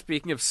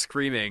 Speaking of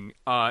screaming,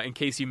 in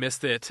case you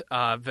missed it,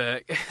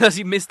 as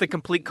you missed the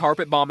complete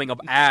carpet bombing of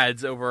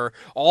ads over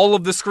all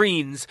of the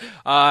screens,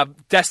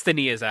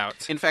 Destiny is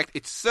out. In fact,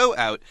 it's so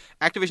out,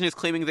 Activision is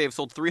claiming they have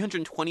sold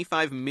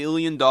 $325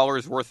 million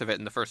worth of it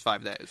in the first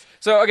 5 days.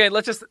 So, okay,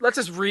 let's just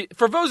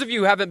for those of you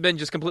who haven't been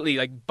just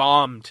completely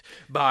bombed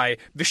by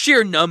the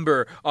sheer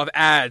number of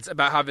ads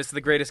about how this is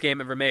the greatest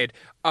game ever made,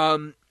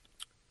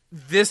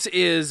 this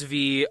is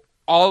the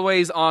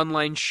always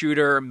online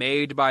shooter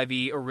made by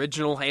the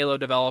original Halo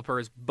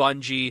developers,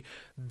 Bungie,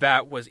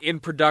 that was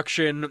in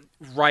production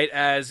right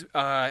as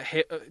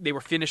they were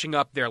finishing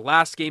up their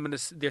last game in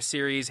their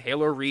series,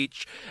 Halo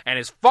Reach, and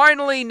is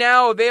finally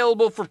now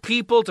available for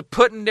people to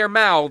put in their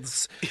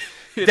mouths.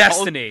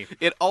 Destiny.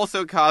 It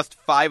also cost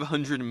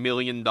 $500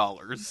 million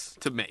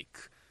to make.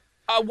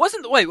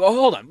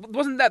 Hold on.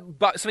 Wasn't that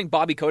something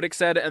Bobby Kotick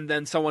said, and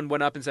then someone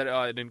went up and said,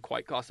 it didn't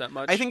quite cost that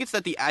much? I think it's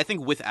I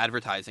think with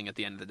advertising at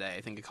the end of the day,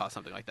 I think it cost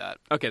something like that.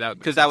 Okay,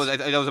 because that was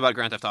about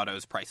Grand Theft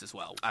Auto's price as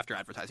well, after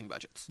advertising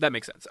budgets. That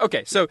makes sense.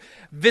 Okay, so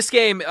this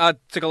game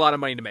took a lot of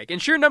money to make. In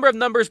sheer number of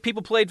numbers,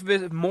 people played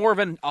more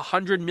than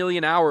 100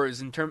 million hours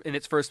in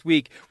its first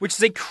week, which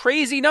is a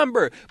crazy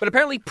number, but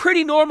apparently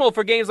pretty normal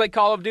for games like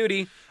Call of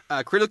Duty.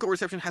 Critical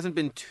reception hasn't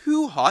been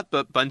too hot,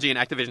 but Bungie and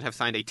Activision have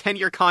signed a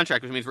 10-year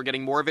contract, which means we're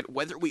getting more of it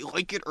whether we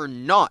like it or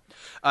not.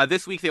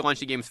 This week they launched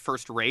the game's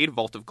first raid,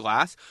 Vault of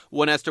Glass.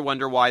 One has to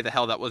wonder why the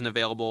hell that wasn't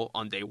available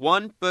on day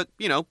one, but,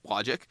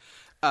 logic.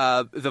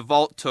 The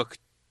Vault took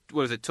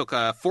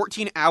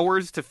 14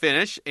 hours to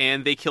finish,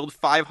 and they killed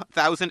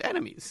 5,000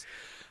 enemies.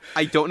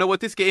 I don't know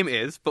what this game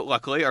is, but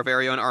luckily our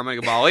very own Arma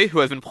Gabali, who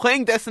has been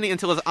playing Destiny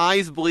until his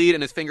eyes bleed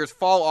and his fingers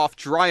fall off,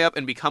 dry up,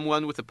 and become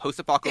one with the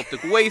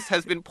post-apocalyptic waste,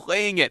 has been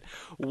playing it.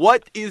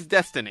 What is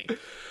Destiny?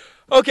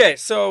 Okay,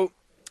 so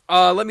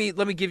let me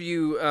give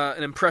you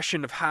an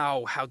impression of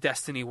how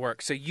Destiny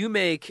works. So you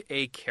make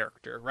a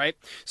character, right?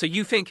 So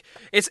you think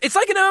it's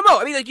like an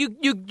MMO. I mean,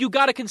 you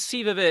got to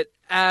conceive of it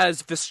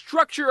as the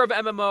structure of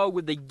MMO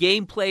with the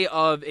gameplay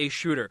of a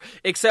shooter.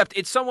 Except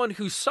it's someone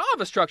who saw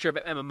the structure of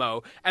an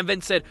MMO and then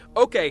said,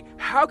 okay,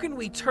 how can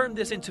we turn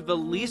this into the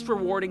least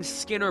rewarding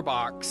Skinner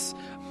box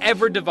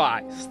ever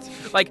devised?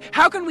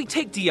 How can we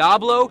take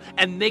Diablo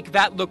and make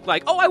that look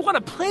like, I want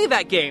to play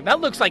that game. That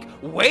looks like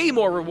way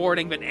more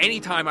rewarding than any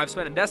time I've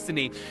spent in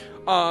Destiny.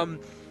 So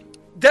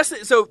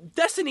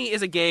Destiny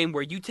is a game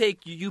where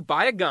you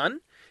buy a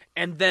gun,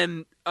 and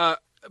then a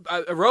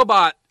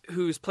robot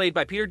who's played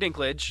by Peter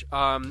Dinklage.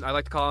 I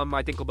like to call him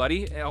my Dinkle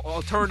Buddy.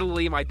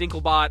 Alternatively, my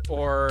Dinklebot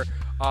or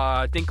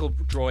Dinkle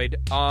Droid.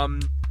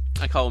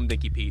 I call him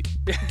Dinky Pete.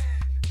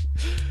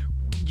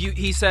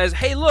 He says,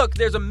 hey, look,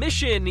 there's a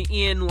mission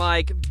in,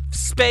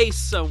 space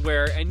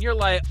somewhere. And you're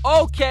like,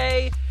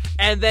 okay.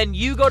 And then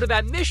you go to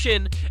that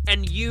mission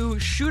and you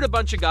shoot a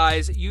bunch of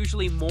guys,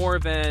 usually more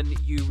than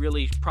you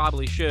really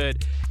probably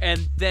should.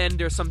 And then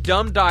there's some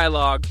dumb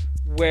dialogue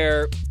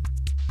where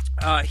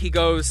he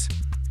goes,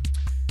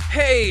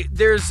 "Hey,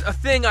 there's a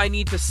thing I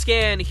need to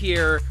scan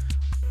here."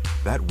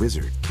 That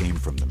wizard came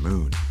from the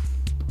moon.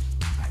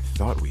 I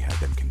thought we had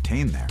them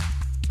contained there.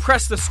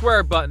 Press the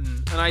square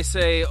button, and I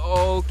say,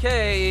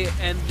 okay,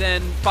 and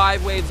then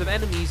 5 waves of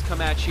enemies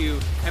come at you,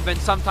 and then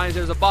sometimes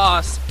there's a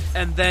boss,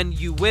 and then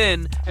you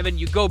win, and then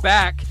you go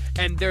back,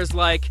 and there's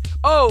like,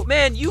 oh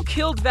man, you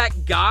killed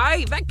that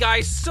guy? That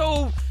guy's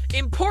so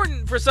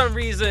important for some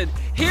reason.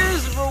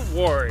 Here's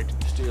reward.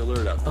 Stay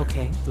alert out there.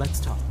 Okay, let's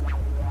talk.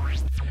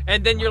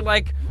 And then you're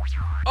like,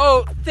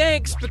 oh,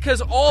 thanks,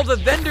 because all the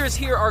vendors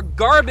here are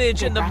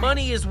garbage and the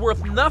money is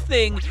worth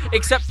nothing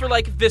except for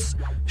like this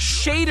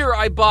shader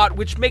I bought,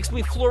 which makes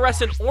me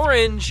fluorescent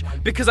orange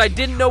because I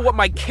didn't know what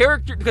my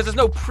character, because there's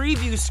no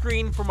preview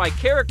screen for my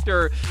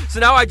character. So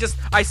now I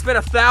spent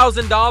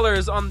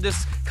 $1,000 on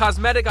this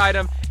cosmetic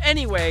item.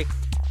 Anyway,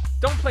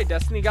 don't play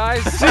Destiny,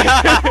 guys.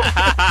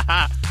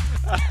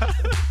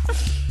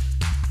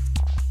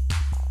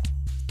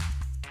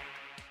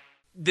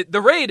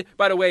 The raid,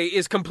 by the way,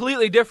 is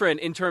completely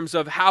different in terms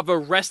of how the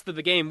rest of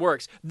the game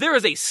works. There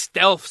is a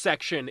stealth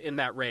section in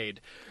that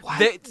raid.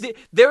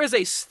 There is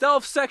a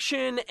stealth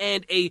section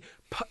and a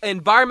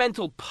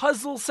environmental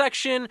puzzle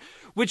section,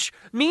 which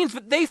means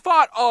that they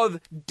thought of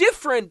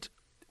different...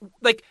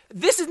 Like,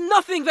 this is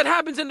nothing that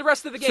happens in the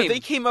rest of the game. So they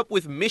came up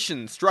with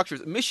mission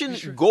structures,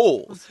 mission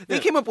goals. They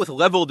came up with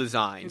level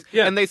designs.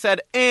 Yeah. And they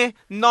said,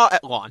 not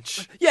at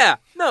launch. Yeah,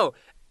 no.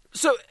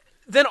 So,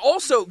 then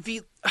also,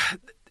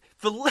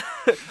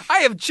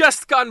 I have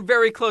just gotten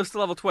very close to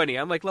level 20.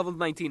 I'm like level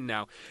 19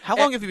 now. How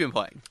long have you been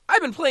playing?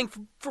 I've been playing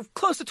for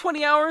close to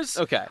 20 hours.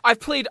 Okay. I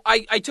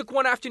took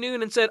one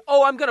afternoon and said,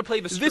 oh, I'm going to play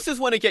this. This is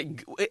when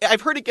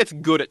I've heard it gets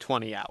good at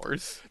 20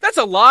 hours. That's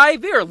a lie.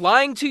 They are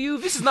lying to you.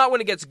 This is not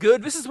when it gets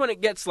good. This is when it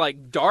gets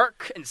like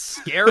dark and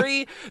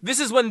scary.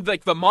 This is when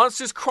like the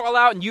monsters crawl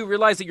out and you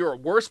realize that you're a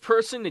worse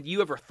person than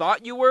you ever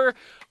thought you were.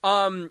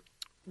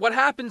 What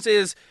happens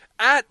is,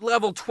 at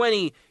level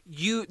 20,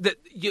 you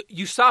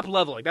stop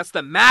leveling. That's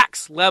the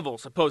max level,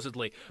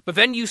 supposedly. But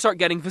then you start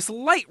getting this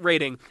light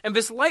rating. And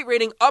this light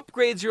rating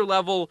upgrades your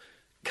level,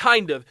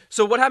 kind of.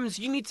 So what happens,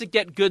 you need to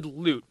get good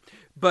loot.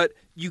 But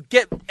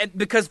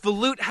because the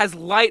loot has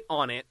light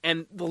on it.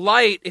 And the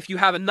light, if you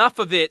have enough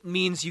of it,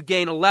 means you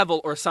gain a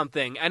level or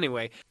something.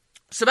 Anyway.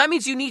 So that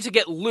means you need to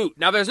get loot.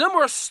 Now, there's no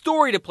more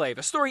story to play.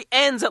 The story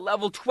ends at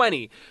level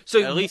 20.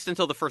 So at least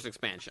until the first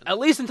expansion. At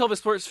least until this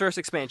first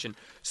expansion.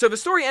 So the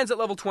story ends at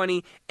level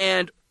 20,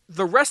 and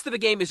the rest of the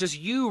game is just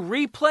you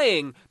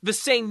replaying the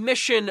same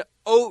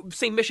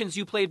missions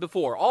you played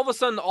before. All of a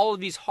sudden, all of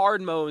these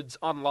hard modes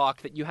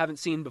unlock that you haven't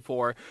seen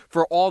before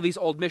for all these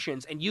old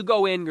missions, and you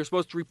go in, you're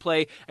supposed to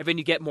replay, and then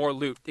you get more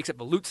loot. Except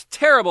the loot's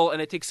terrible,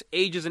 and it takes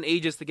ages and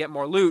ages to get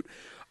more loot.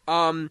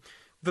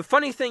 The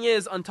funny thing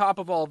is, on top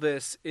of all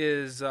this,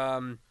 is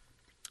the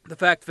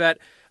fact that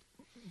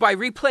by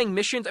replaying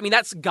missions, I mean,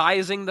 that's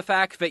guising the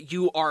fact that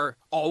you are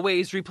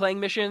always replaying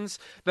missions.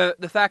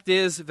 The fact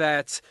is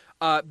that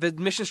the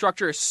mission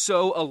structure is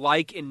so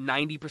alike in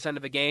 90%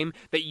 of the game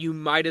that you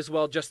might as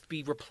well just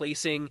be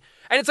replacing...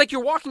 And it's like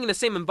you're walking in the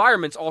same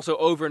environments also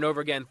over and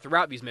over again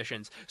throughout these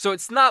missions. So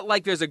it's not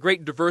like there's a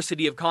great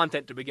diversity of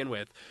content to begin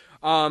with.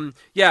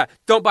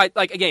 Don't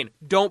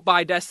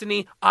buy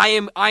Destiny. I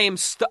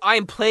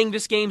am playing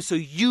this game so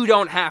you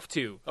don't have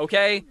to,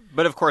 okay?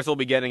 But of course we'll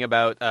be getting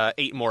about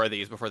 8 more of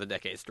these before the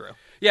decade's through.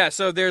 Yeah,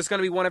 so there's going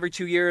to be one every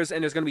 2 years,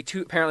 and there's going to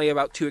be apparently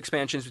about 2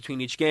 expansions between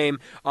each game.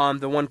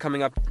 The one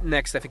coming up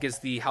next, I think, is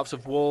the House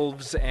of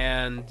Wolves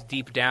and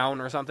Deep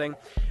Down or something.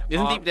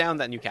 Isn't Deep Down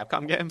that new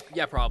Capcom game?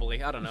 Yeah,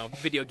 probably. I don't know.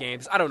 Video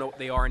games. I don't know what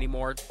they are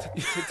anymore.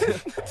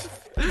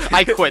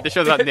 I quit. The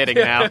show's about knitting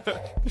now.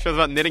 The show's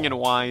about knitting and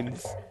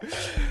wines.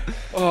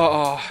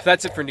 Oh,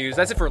 that's it for news.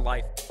 That's it for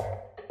life.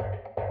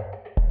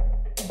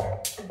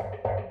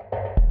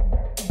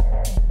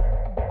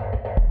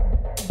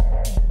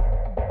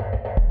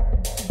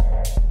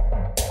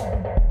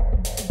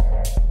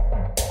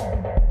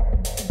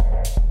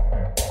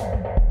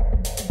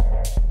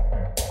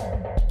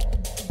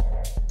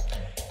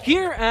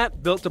 Here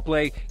at Built to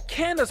Play,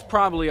 Canada's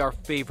probably our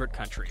favorite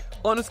country.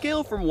 On a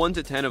scale from 1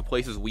 to 10 of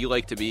places we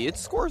like to be, it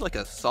scores like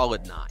a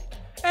solid 9.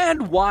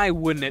 And why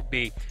wouldn't it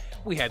be?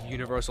 We have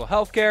universal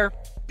healthcare,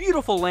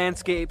 beautiful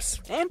landscapes,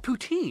 and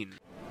poutine.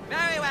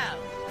 Very well.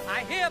 I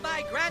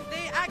hereby grant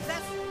thee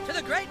access to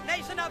the great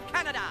nation of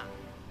Canada.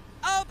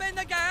 Open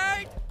the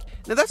gate!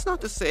 Now, that's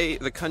not to say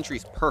the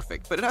country's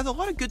perfect, but it has a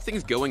lot of good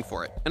things going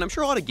for it, and I'm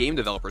sure a lot of game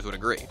developers would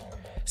agree.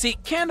 See,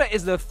 Canada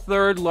is the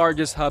 3rd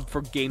largest hub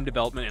for game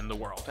development in the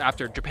world,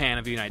 after Japan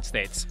and the United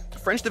States.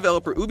 French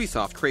developer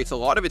Ubisoft creates a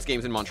lot of its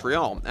games in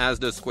Montreal, as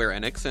does Square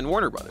Enix and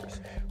Warner Brothers.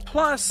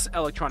 Plus,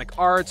 Electronic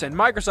Arts and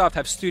Microsoft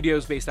have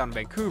studios based out in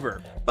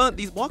Vancouver. But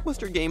these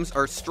blockbuster games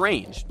are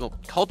strange, well,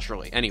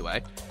 culturally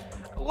anyway.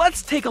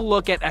 Let's take a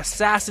look at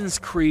Assassin's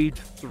Creed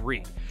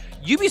 3.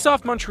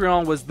 Ubisoft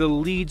Montreal was the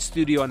lead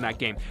studio on that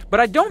game, but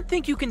I don't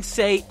think you can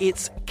say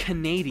it's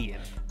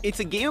Canadian. It's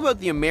a game about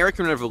the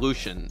American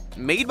Revolution,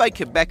 made by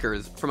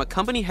Quebecers from a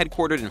company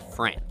headquartered in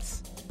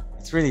France.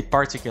 It's really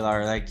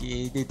particular. Like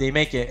they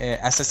make a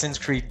Assassin's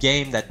Creed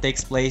game that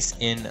takes place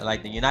in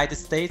like the United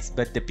States,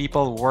 but the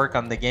people who work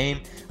on the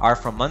game are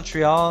from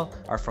Montreal,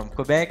 are from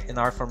Quebec, and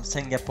are from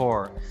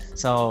Singapore.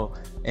 So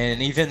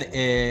and even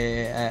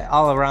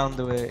all around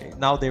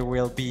now they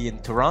will be in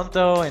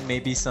Toronto, and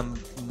maybe some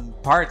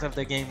part of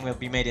the game will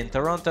be made in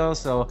Toronto.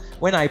 So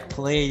when I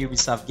play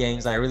Ubisoft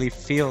games, I really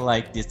feel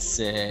like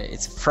it's a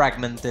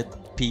fragmented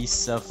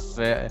piece of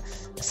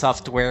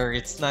software.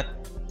 It's not.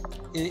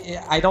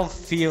 I don't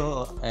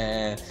feel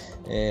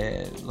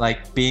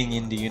like being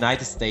in the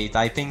United States.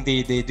 I think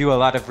they do a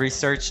lot of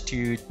research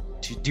to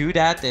do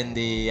that, and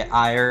they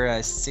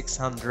hire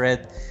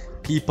 600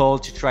 people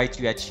to try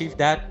to achieve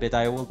that. But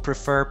I will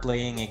prefer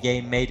playing a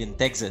game made in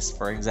Texas,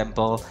 for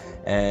example,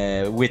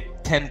 with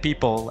 10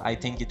 people. I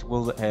think it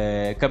will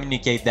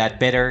communicate that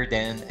better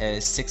than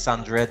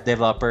 600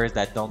 developers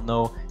that don't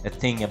know a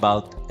thing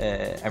about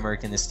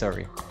American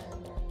history.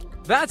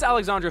 That's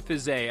Alexandre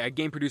Fizet, a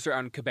game producer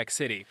out in Quebec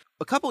City.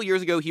 A couple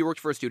years ago, he worked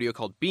for a studio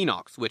called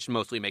Beenox, which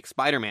mostly makes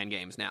Spider-Man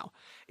games now.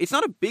 It's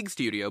not a big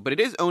studio, but it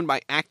is owned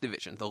by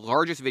Activision, the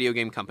largest video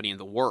game company in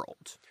the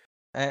world.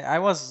 I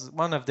was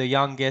one of the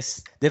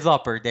youngest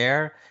developer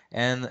there,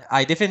 and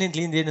I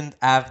definitely didn't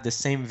have the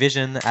same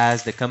vision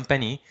as the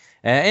company.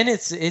 And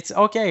it's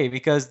okay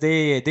because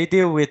they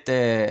deal with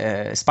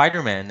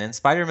Spider-Man, and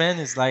Spider-Man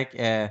is like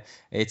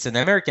it's an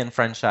American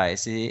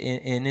franchise,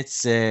 and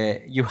it's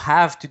you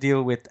have to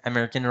deal with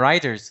American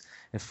writers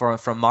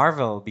from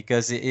Marvel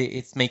because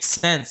it makes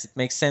sense. It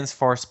makes sense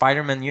for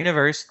Spider-Man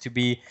universe to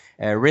be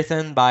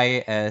written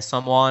by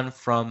someone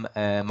from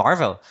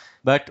Marvel.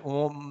 But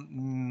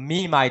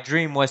my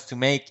dream was to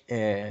make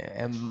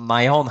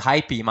my own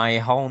IP,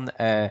 my own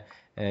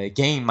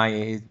game,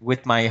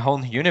 with my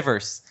own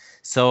universe.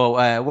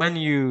 So when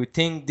you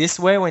think this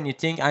way, when you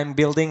think I'm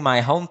building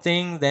my own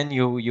thing, then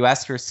you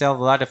ask yourself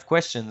a lot of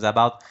questions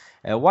about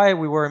why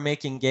we were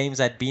making games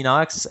at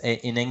Beenox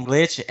in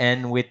English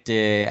and with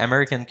the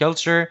American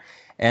culture.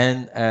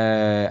 And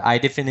I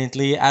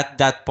definitely at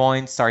that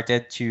point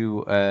started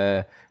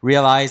to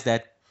realize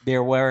that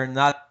there were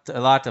not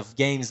a lot of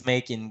games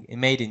made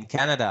in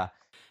Canada.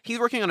 He's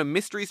working on a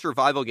mystery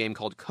survival game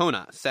called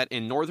Kona, set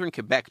in northern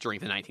Quebec during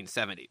the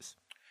 1970s.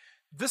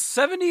 The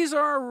 70s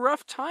are a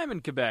rough time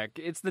in Quebec.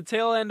 It's the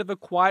tail end of a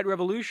quiet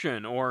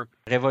revolution, or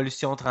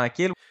Révolution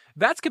tranquille.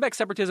 That's Quebec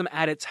separatism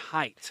at its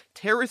height.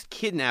 Terrorists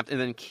kidnapped and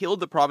then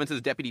killed the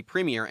province's deputy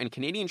premier, and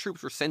Canadian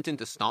troops were sent in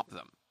to stop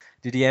them.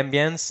 To the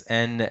ambience,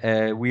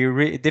 and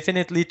we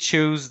definitely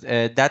choose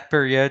that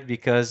period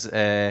because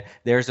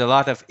there's a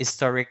lot of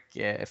historic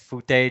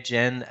footage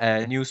and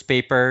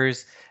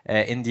newspapers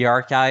in the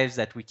archives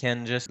that we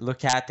can just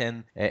look at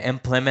and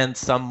implement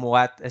some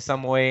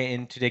way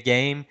into the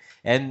game.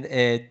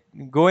 And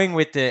going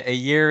with a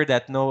year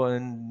that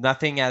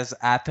nothing has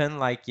happened,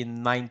 like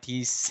in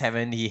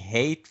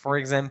 1978, for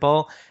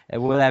example,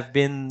 will have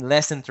been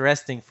less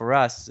interesting for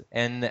us.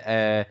 And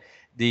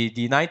the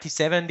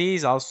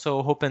 1970s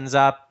also opens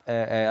up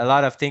a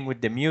lot of things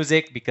with the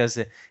music because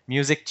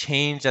music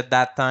changed at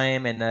that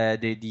time, and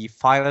the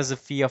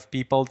philosophy of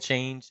people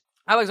changed.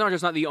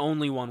 Alexandre's not the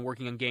only one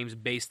working on games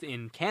based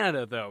in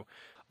Canada, though.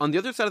 On the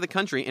other side of the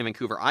country, in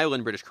Vancouver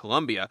Island, British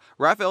Columbia,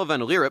 Raphael van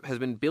Lierop has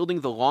been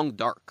building The Long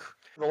Dark.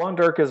 The Long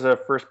Dark is a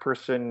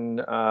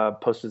first-person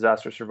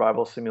post-disaster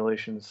survival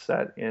simulation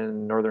set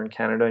in northern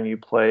Canada, and you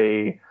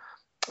play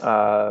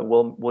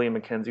William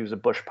Mackenzie, who's a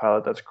bush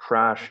pilot that's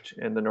crashed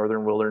in the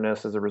northern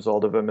wilderness as a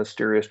result of a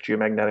mysterious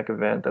geomagnetic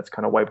event that's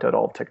kind of wiped out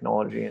all of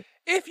technology.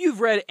 If you've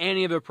read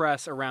any of the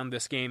press around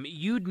this game,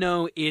 you'd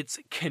know it's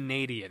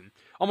Canadian.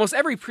 Almost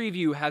every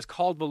preview has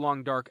called The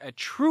Long Dark a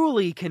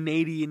truly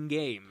Canadian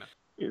game.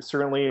 It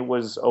certainly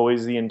was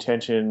always the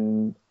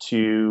intention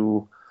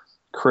to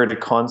create a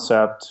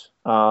concept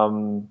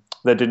that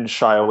didn't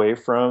shy away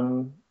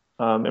from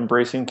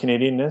embracing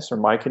Canadianness, or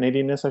my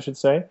Canadianness, I should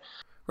say.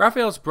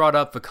 Raphael's brought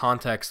up the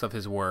context of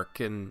his work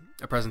in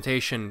a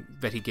presentation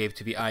that he gave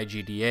to the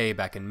IGDA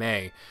back in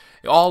May,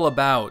 all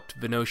about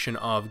the notion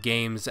of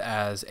games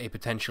as a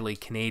potentially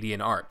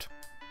Canadian art.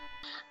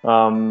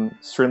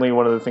 Certainly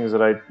one of the things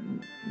that I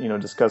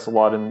discuss a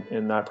lot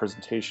in that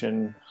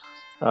presentation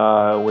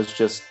was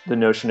just the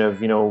notion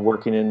of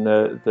working in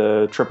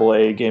the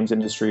AAA games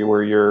industry,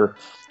 where you're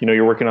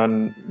working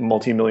on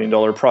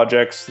multi-million-dollar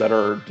projects that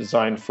are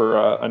designed for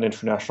an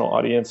international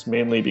audience,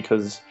 mainly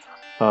because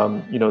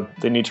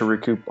they need to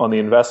recoup on the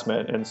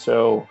investment. And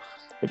so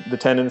the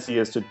tendency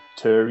is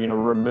to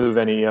remove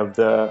any of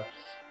the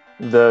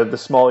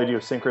small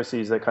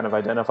idiosyncrasies that kind of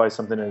identify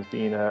something as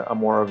being a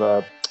more of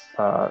a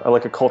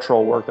like a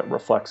cultural work that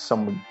reflects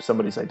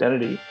somebody's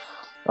identity.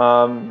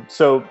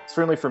 So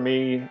certainly for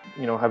me,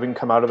 having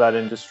come out of that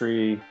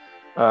industry,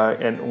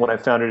 and when I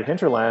founded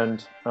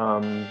Hinterland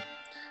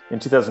in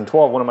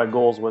 2012, one of my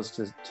goals was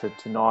to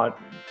not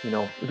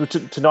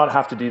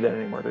have to do that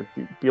anymore, to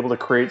be able to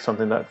create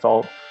something that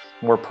felt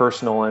more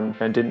personal and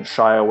didn't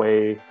shy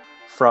away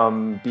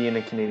from being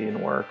a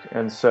Canadian work.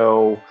 And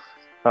so,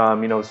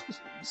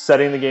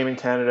 setting the game in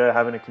Canada,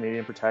 having a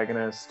Canadian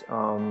protagonist,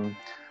 having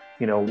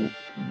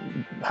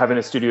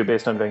a studio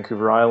based on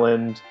Vancouver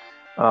Island,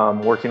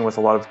 working with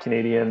a lot of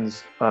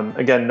Canadians,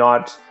 again,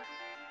 not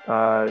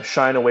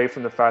shying away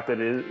from the fact that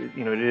it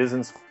is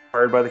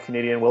inspired by the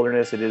Canadian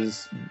wilderness. It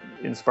is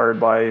inspired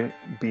by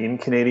being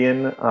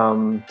Canadian.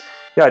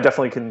 I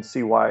definitely can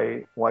see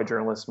why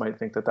journalists might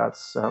think that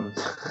that's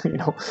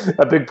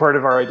a big part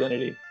of our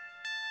identity.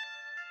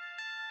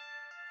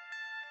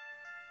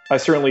 I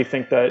certainly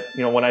think that,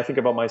 when I think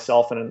about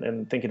myself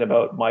and thinking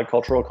about my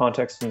cultural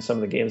context and some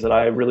of the games that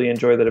I really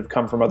enjoy that have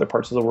come from other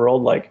parts of the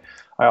world, like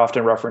I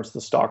often reference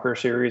the Stalker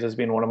series as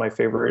being one of my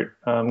favorite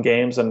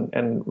games.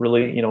 And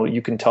really,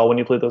 you can tell when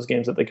you play those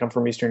games that they come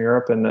from Eastern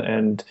Europe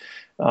and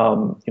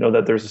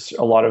that there's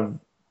a lot of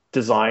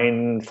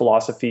design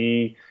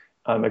philosophy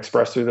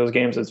expressed through those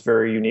games. It's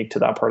very unique to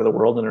that part of the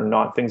world and are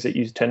not things that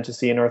you tend to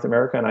see in North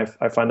America. And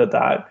I find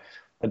that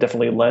it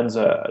definitely lends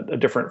a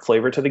different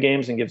flavor to the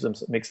games and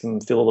makes them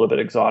feel a little bit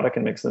exotic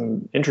and makes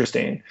them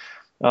interesting.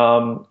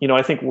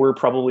 I think we're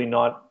probably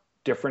not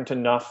different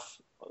enough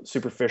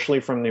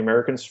superficially from the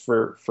Americans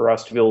for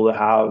us to be able to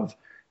have,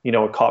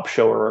 a cop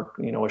show or,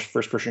 a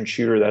first-person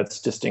shooter that's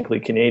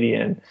distinctly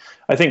Canadian.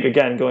 I think,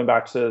 again, going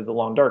back to The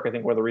Long Dark, I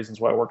think one of the reasons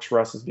why it works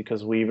for us is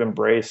because we've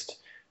embraced,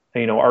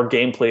 our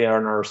gameplay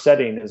and our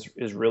setting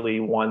is really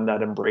one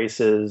that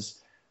embraces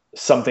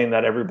something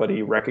that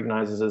everybody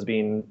recognizes as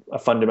being a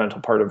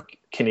fundamental part of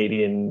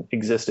Canadian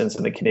existence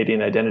and the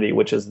Canadian identity,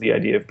 which is the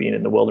idea of being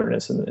in the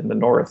wilderness in the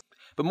north.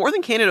 But more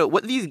than Canada,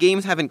 what these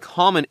games have in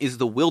common is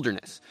the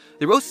wilderness.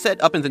 They're both set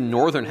up in the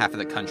northern half of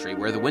the country,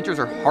 where the winters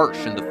are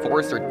harsh and the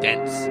forests are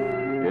dense.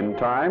 In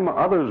time,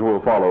 others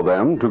will follow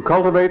them to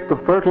cultivate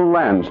the fertile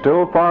land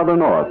still farther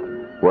north,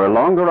 where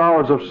longer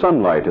hours of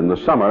sunlight in the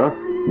summer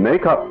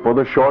make up for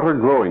the shorter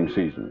growing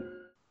season.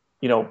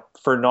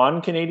 For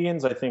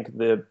non-Canadians, I think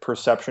the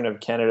perception of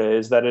Canada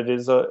is that it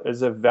is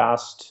a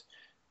vast,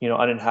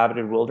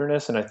 uninhabited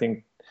wilderness. And I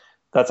think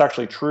that's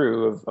actually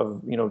true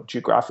of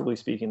geographically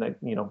speaking, that,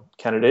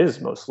 Canada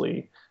is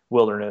mostly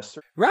wilderness.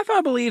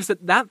 Raphael believes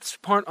that that's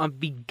part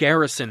of the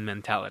garrison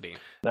mentality.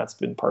 That's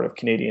been part of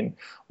Canadian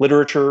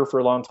literature for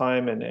a long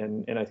time.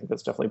 And I think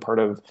that's definitely part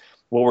of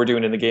what we're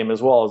doing in the game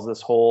as well, is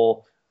this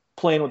whole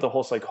playing with the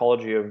whole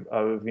psychology of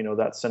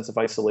that sense of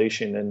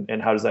isolation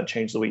and how does that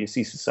change the way you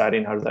see society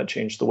and how does that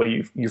change the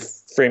way you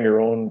frame your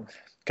own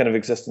kind of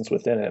existence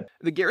within it.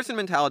 The garrison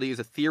mentality is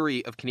a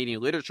theory of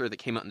Canadian literature that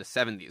came out in the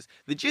 70s.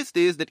 The gist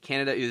is that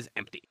Canada is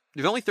empty.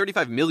 There's only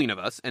 35 million of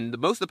us, and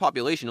most of the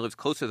population lives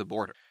close to the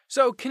border.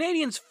 So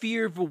Canadians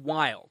fear the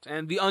wild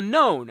and the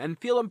unknown and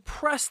feel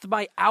impressed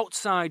by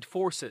outside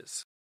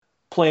forces.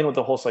 Playing with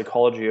the whole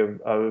psychology of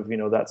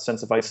that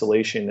sense of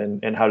isolation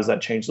and how does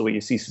that change the way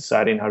you see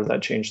society and how does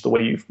that change the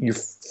way you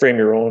frame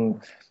your own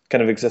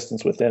kind of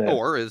existence within it.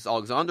 Or, as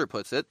Alexander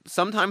puts it,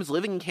 sometimes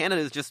living in Canada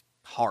is just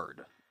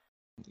hard.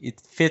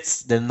 It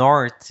fits the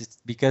north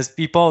because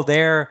people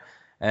there,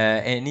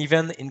 and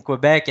even in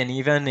Quebec and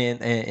even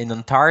in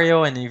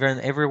Ontario and even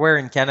everywhere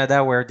in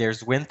Canada where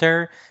there's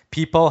winter,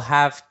 people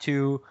have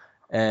to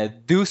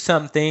do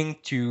something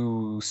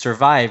to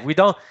survive. We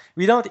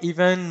don't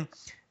even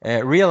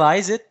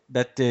realize it,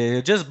 but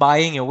just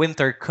buying a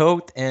winter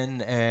coat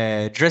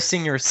and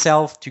dressing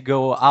yourself to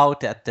go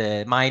out at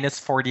minus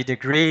 40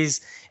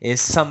 degrees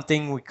is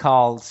something we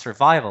call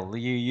survival.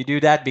 You do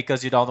that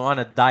because you don't want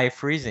to die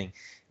freezing.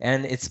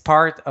 And it's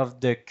part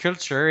of the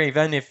culture,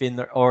 even if in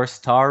our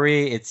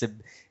story it's a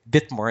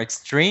bit more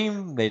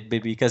extreme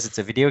because it's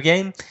a video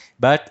game.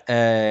 But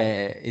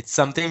it's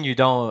something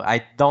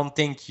I don't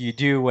think you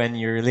do when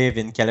you live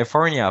in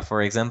California,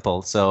 for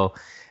example. So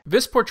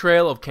this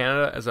portrayal of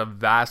Canada as a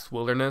vast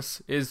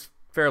wilderness is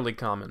fairly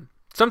common.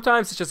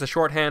 Sometimes it's just a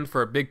shorthand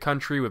for a big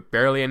country with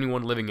barely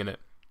anyone living in it.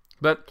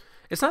 But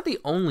it's not the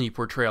only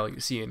portrayal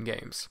you see in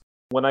games.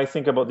 When I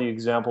think about the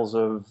examples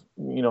of,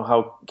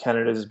 how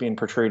Canada is being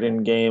portrayed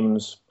in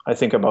games, I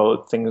think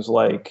about things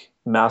like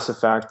Mass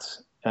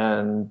Effect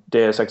and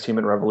Deus Ex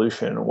Human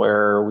Revolution,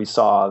 where we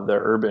saw the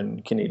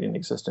urban Canadian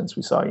existence.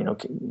 We saw,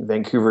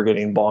 Vancouver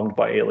getting bombed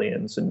by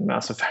aliens in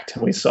Mass Effect,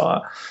 and we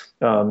saw,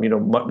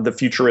 the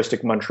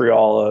futuristic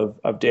Montreal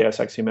of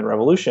Deus Ex Human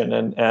Revolution,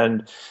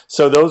 and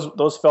so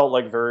those felt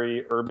like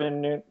very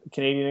urban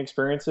Canadian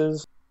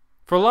experiences.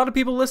 For a lot of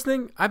people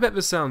listening, I bet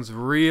this sounds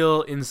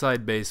real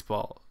inside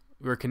baseball.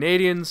 We're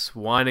Canadians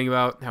whining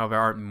about how there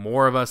aren't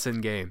more of us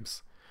in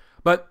games.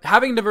 But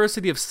having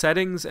diversity of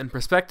settings and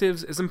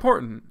perspectives is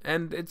important,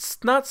 and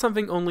it's not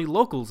something only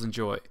locals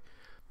enjoy,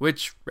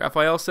 which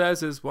Raphael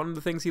says is one of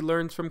the things he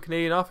learns from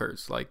Canadian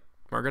authors, like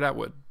Margaret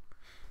Atwood.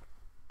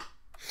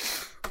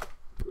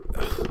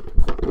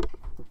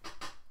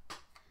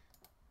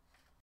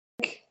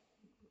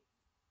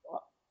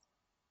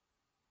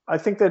 I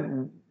think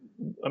that,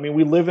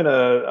 we live in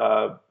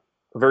a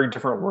very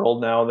different world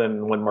now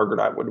than when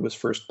Margaret Atwood was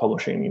first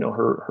publishing,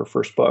 her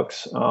first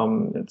books.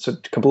 It's a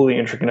completely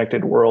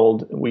interconnected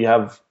world. We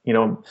have,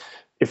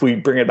 if we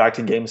bring it back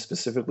to games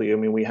specifically, I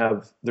mean,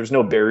 there's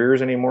no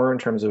barriers anymore in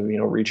terms of,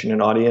 reaching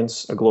an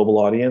audience, a global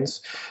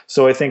audience.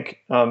 So I think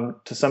to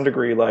some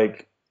degree,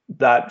 like,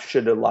 that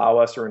should allow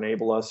us or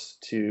enable us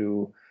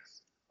to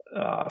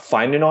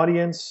find an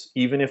audience,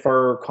 even if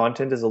our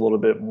content is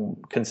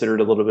considered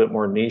a little bit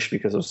more niche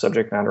because of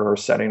subject matter or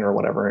setting or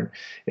whatever. And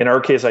in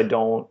our case, I've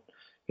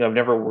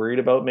never worried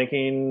about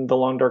making The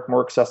Long Dark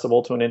more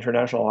accessible to an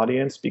international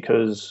audience,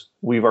 because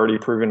we've already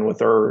proven with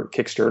our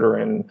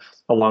Kickstarter and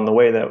along the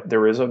way that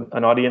there is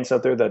an audience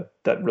out there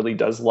that really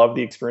does love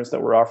the experience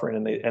that we're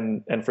offering,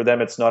 and for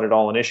them it's not at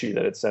all an issue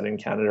that it's set in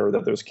Canada or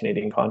that there's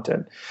Canadian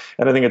content.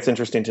 And I think it's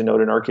interesting to note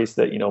in our case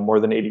that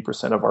more than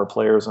 80% of our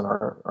players and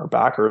our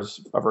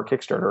backers of our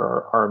Kickstarter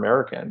are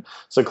American.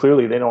 So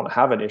clearly they don't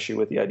have an issue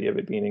with the idea of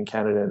it being in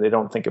Canada. They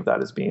don't think of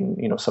that as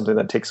being something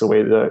that takes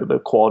away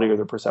the quality or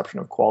the perception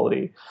of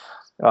quality.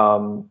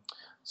 So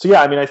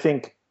yeah, I mean, I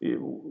think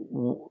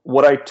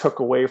what I took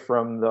away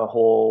from the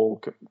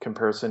whole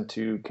comparison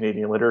to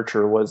Canadian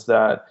literature was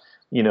that,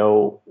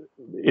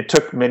 it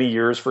took many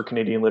years for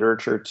Canadian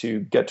literature to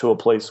get to a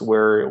place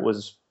where it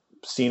was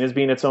seen as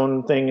being its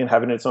own thing and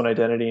having its own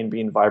identity and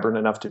being vibrant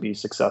enough to be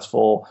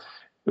successful,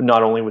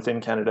 not only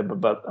within Canada,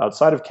 but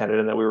outside of Canada,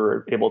 and that we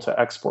were able to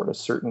export a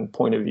certain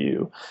point of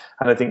view.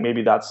 And I think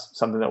maybe that's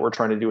something that we're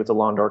trying to do with The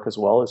Long Dark as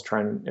well, is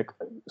try and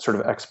sort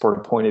of export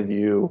a point of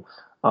view.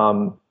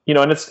 And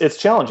it's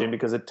challenging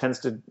because it tends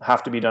to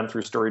have to be done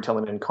through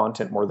storytelling and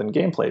content more than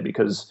gameplay,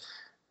 because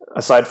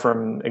aside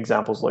from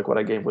examples like what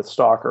I gave with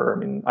Stalker, I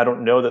mean, I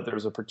don't know that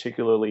there's a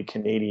particularly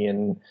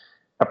Canadian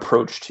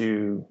approach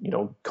to,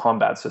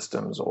 combat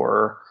systems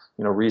or,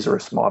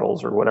 resource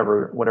models or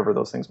whatever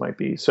those things might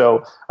be.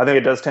 So I think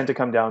it does tend to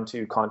come down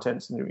to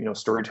content,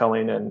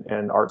 storytelling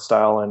and art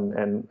style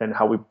and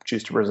how we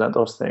choose to present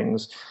those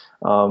things.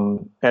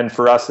 And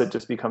for us, it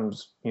just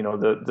becomes,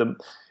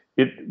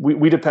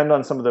 we depend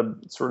on some of the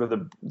sort of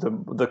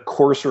the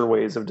coarser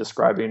ways of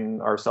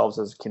describing ourselves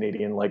as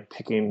Canadian, like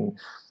picking,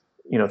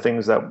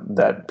 things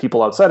that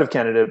people outside of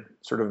Canada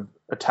sort of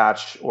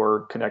attach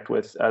or connect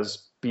with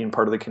as being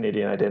part of the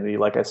Canadian identity.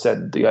 Like I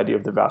said, the idea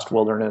of the vast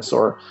wilderness,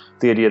 or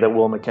the idea that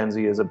Will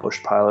Mackenzie is a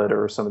bush pilot,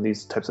 or some of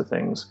these types of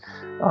things,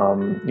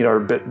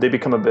 they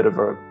become a bit of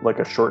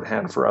a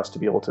shorthand for us to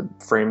be able to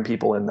frame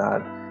people in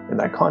that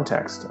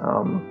context.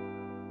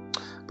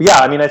 But yeah,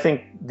 I mean, I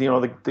think the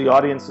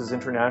audience is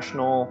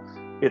international.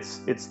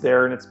 It's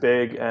there and it's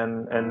big,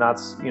 and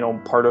that's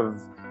part of,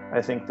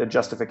 I think, the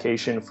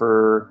justification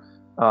for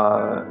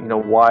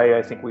why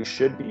I think we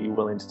should be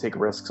willing to take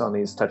risks on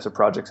these types of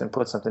projects and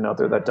put something out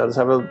there that does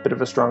have a bit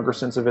of a stronger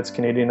sense of its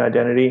Canadian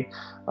identity.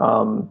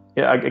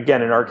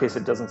 Again, in our case,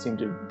 it doesn't seem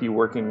to be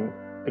working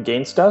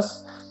against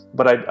us,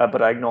 but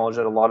I acknowledge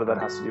that a lot of that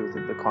has to do with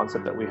the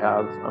concept that we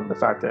have, the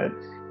fact that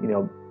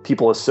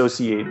people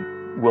associate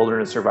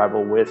wilderness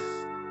survival with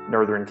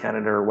northern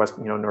Canada or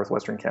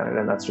northwestern Canada,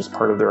 and that's just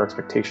part of their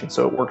expectation.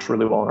 So it works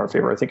really well in our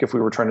favor. I think if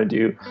we were trying to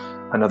do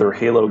another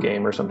Halo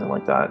game or something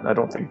like that, I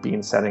don't think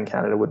being set in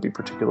Canada would be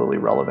particularly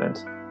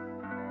relevant.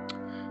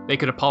 They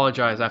could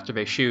apologize after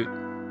they shoot.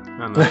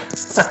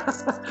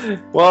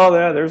 Well,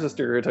 yeah, there's a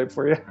stereotype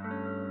for you.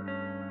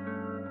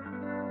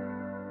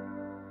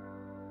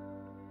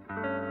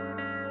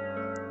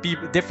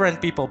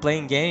 Different people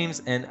playing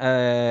games, and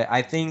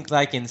I think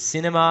like in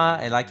cinema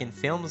and like in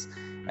films,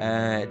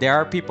 there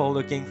are people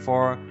looking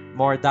for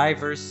more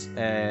diverse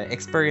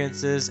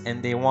experiences,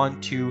 and they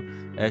want to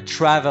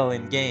travel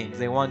in games.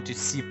 They want to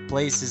see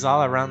places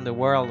all around the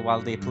world while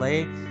they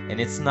play,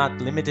 and it's not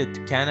limited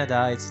to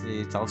Canada.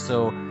 It's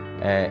also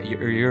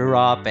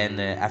Europe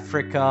and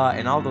Africa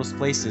and all those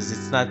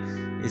places.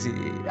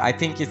 I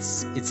think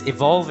it's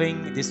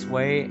evolving this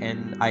way,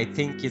 and I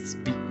think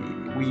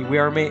we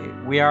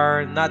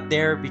are not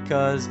there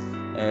because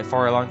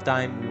for a long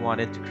time we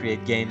wanted to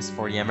create games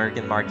for the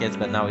American markets,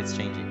 but now it's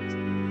changing.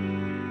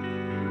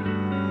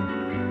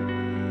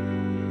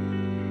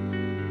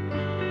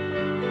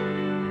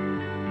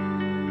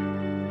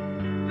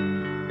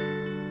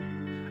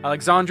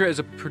 Alexandra is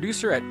a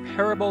producer at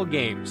Parable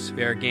Games.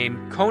 Their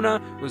game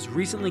Kona was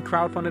recently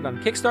crowdfunded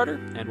on Kickstarter,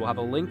 and we'll have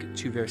a link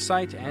to their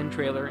site and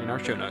trailer in our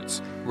show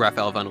notes.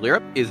 Raphael van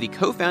Lierop is the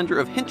co-founder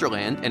of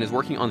Hinterland and is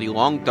working on The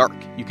Long Dark.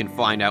 You can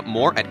find out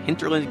more at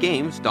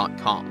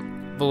hinterlandgames.com.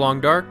 The Long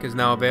Dark is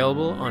now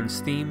available on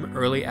Steam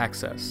Early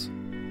Access.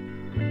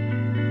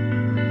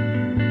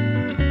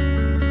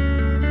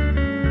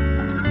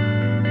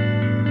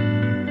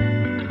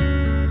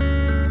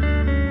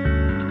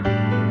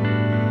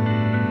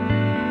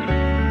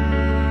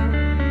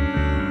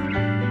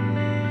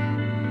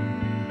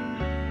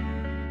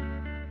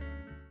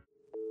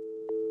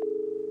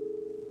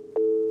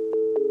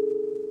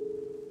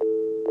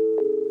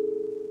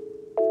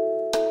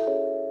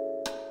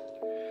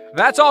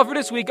 That's all for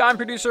this week. I'm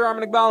producer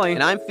Armin Iqbali.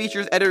 And I'm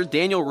features editor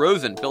Daniel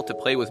Rosen. Built to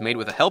Play was made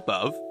with the help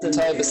of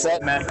Natalia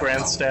Bissett, Matt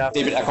Grandstaff,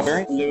 David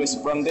Eckelberry, Louis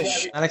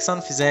Brundish,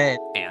 Alexandre Fizet,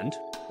 and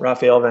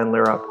Raphael van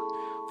Lierop.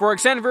 For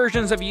extended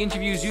versions of the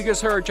interviews you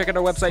just heard, check out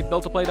our website,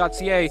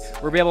 builttoplay.ca.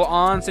 We're available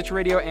on Stitcher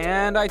Radio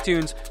and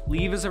iTunes.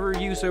 Leave us a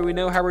review so we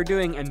know how we're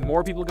doing and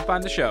more people can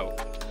find the show.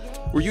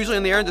 We're usually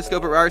on the air in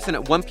Discover Ryerson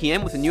at 1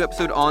 p.m. with a new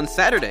episode on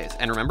Saturdays.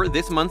 And remember,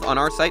 this month on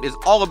our site is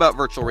all about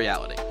virtual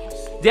reality.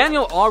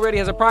 Daniel already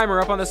has a primer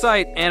up on the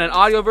site, and an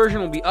audio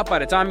version will be up by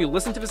the time you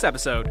listen to this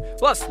episode.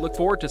 Plus, look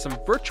forward to some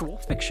virtual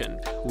fiction.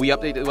 We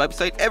update the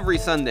website every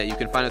Sunday. You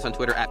can find us on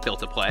Twitter at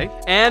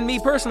BuiltToPlay. And me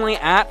personally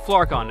at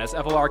Flarkon, that's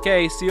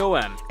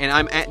FLRKCON. And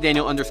I'm at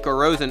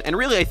Daniel_Rosen, and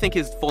really I think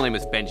his full name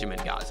is Benjamin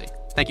Ghazi.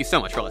 Thank you so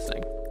much for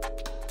listening.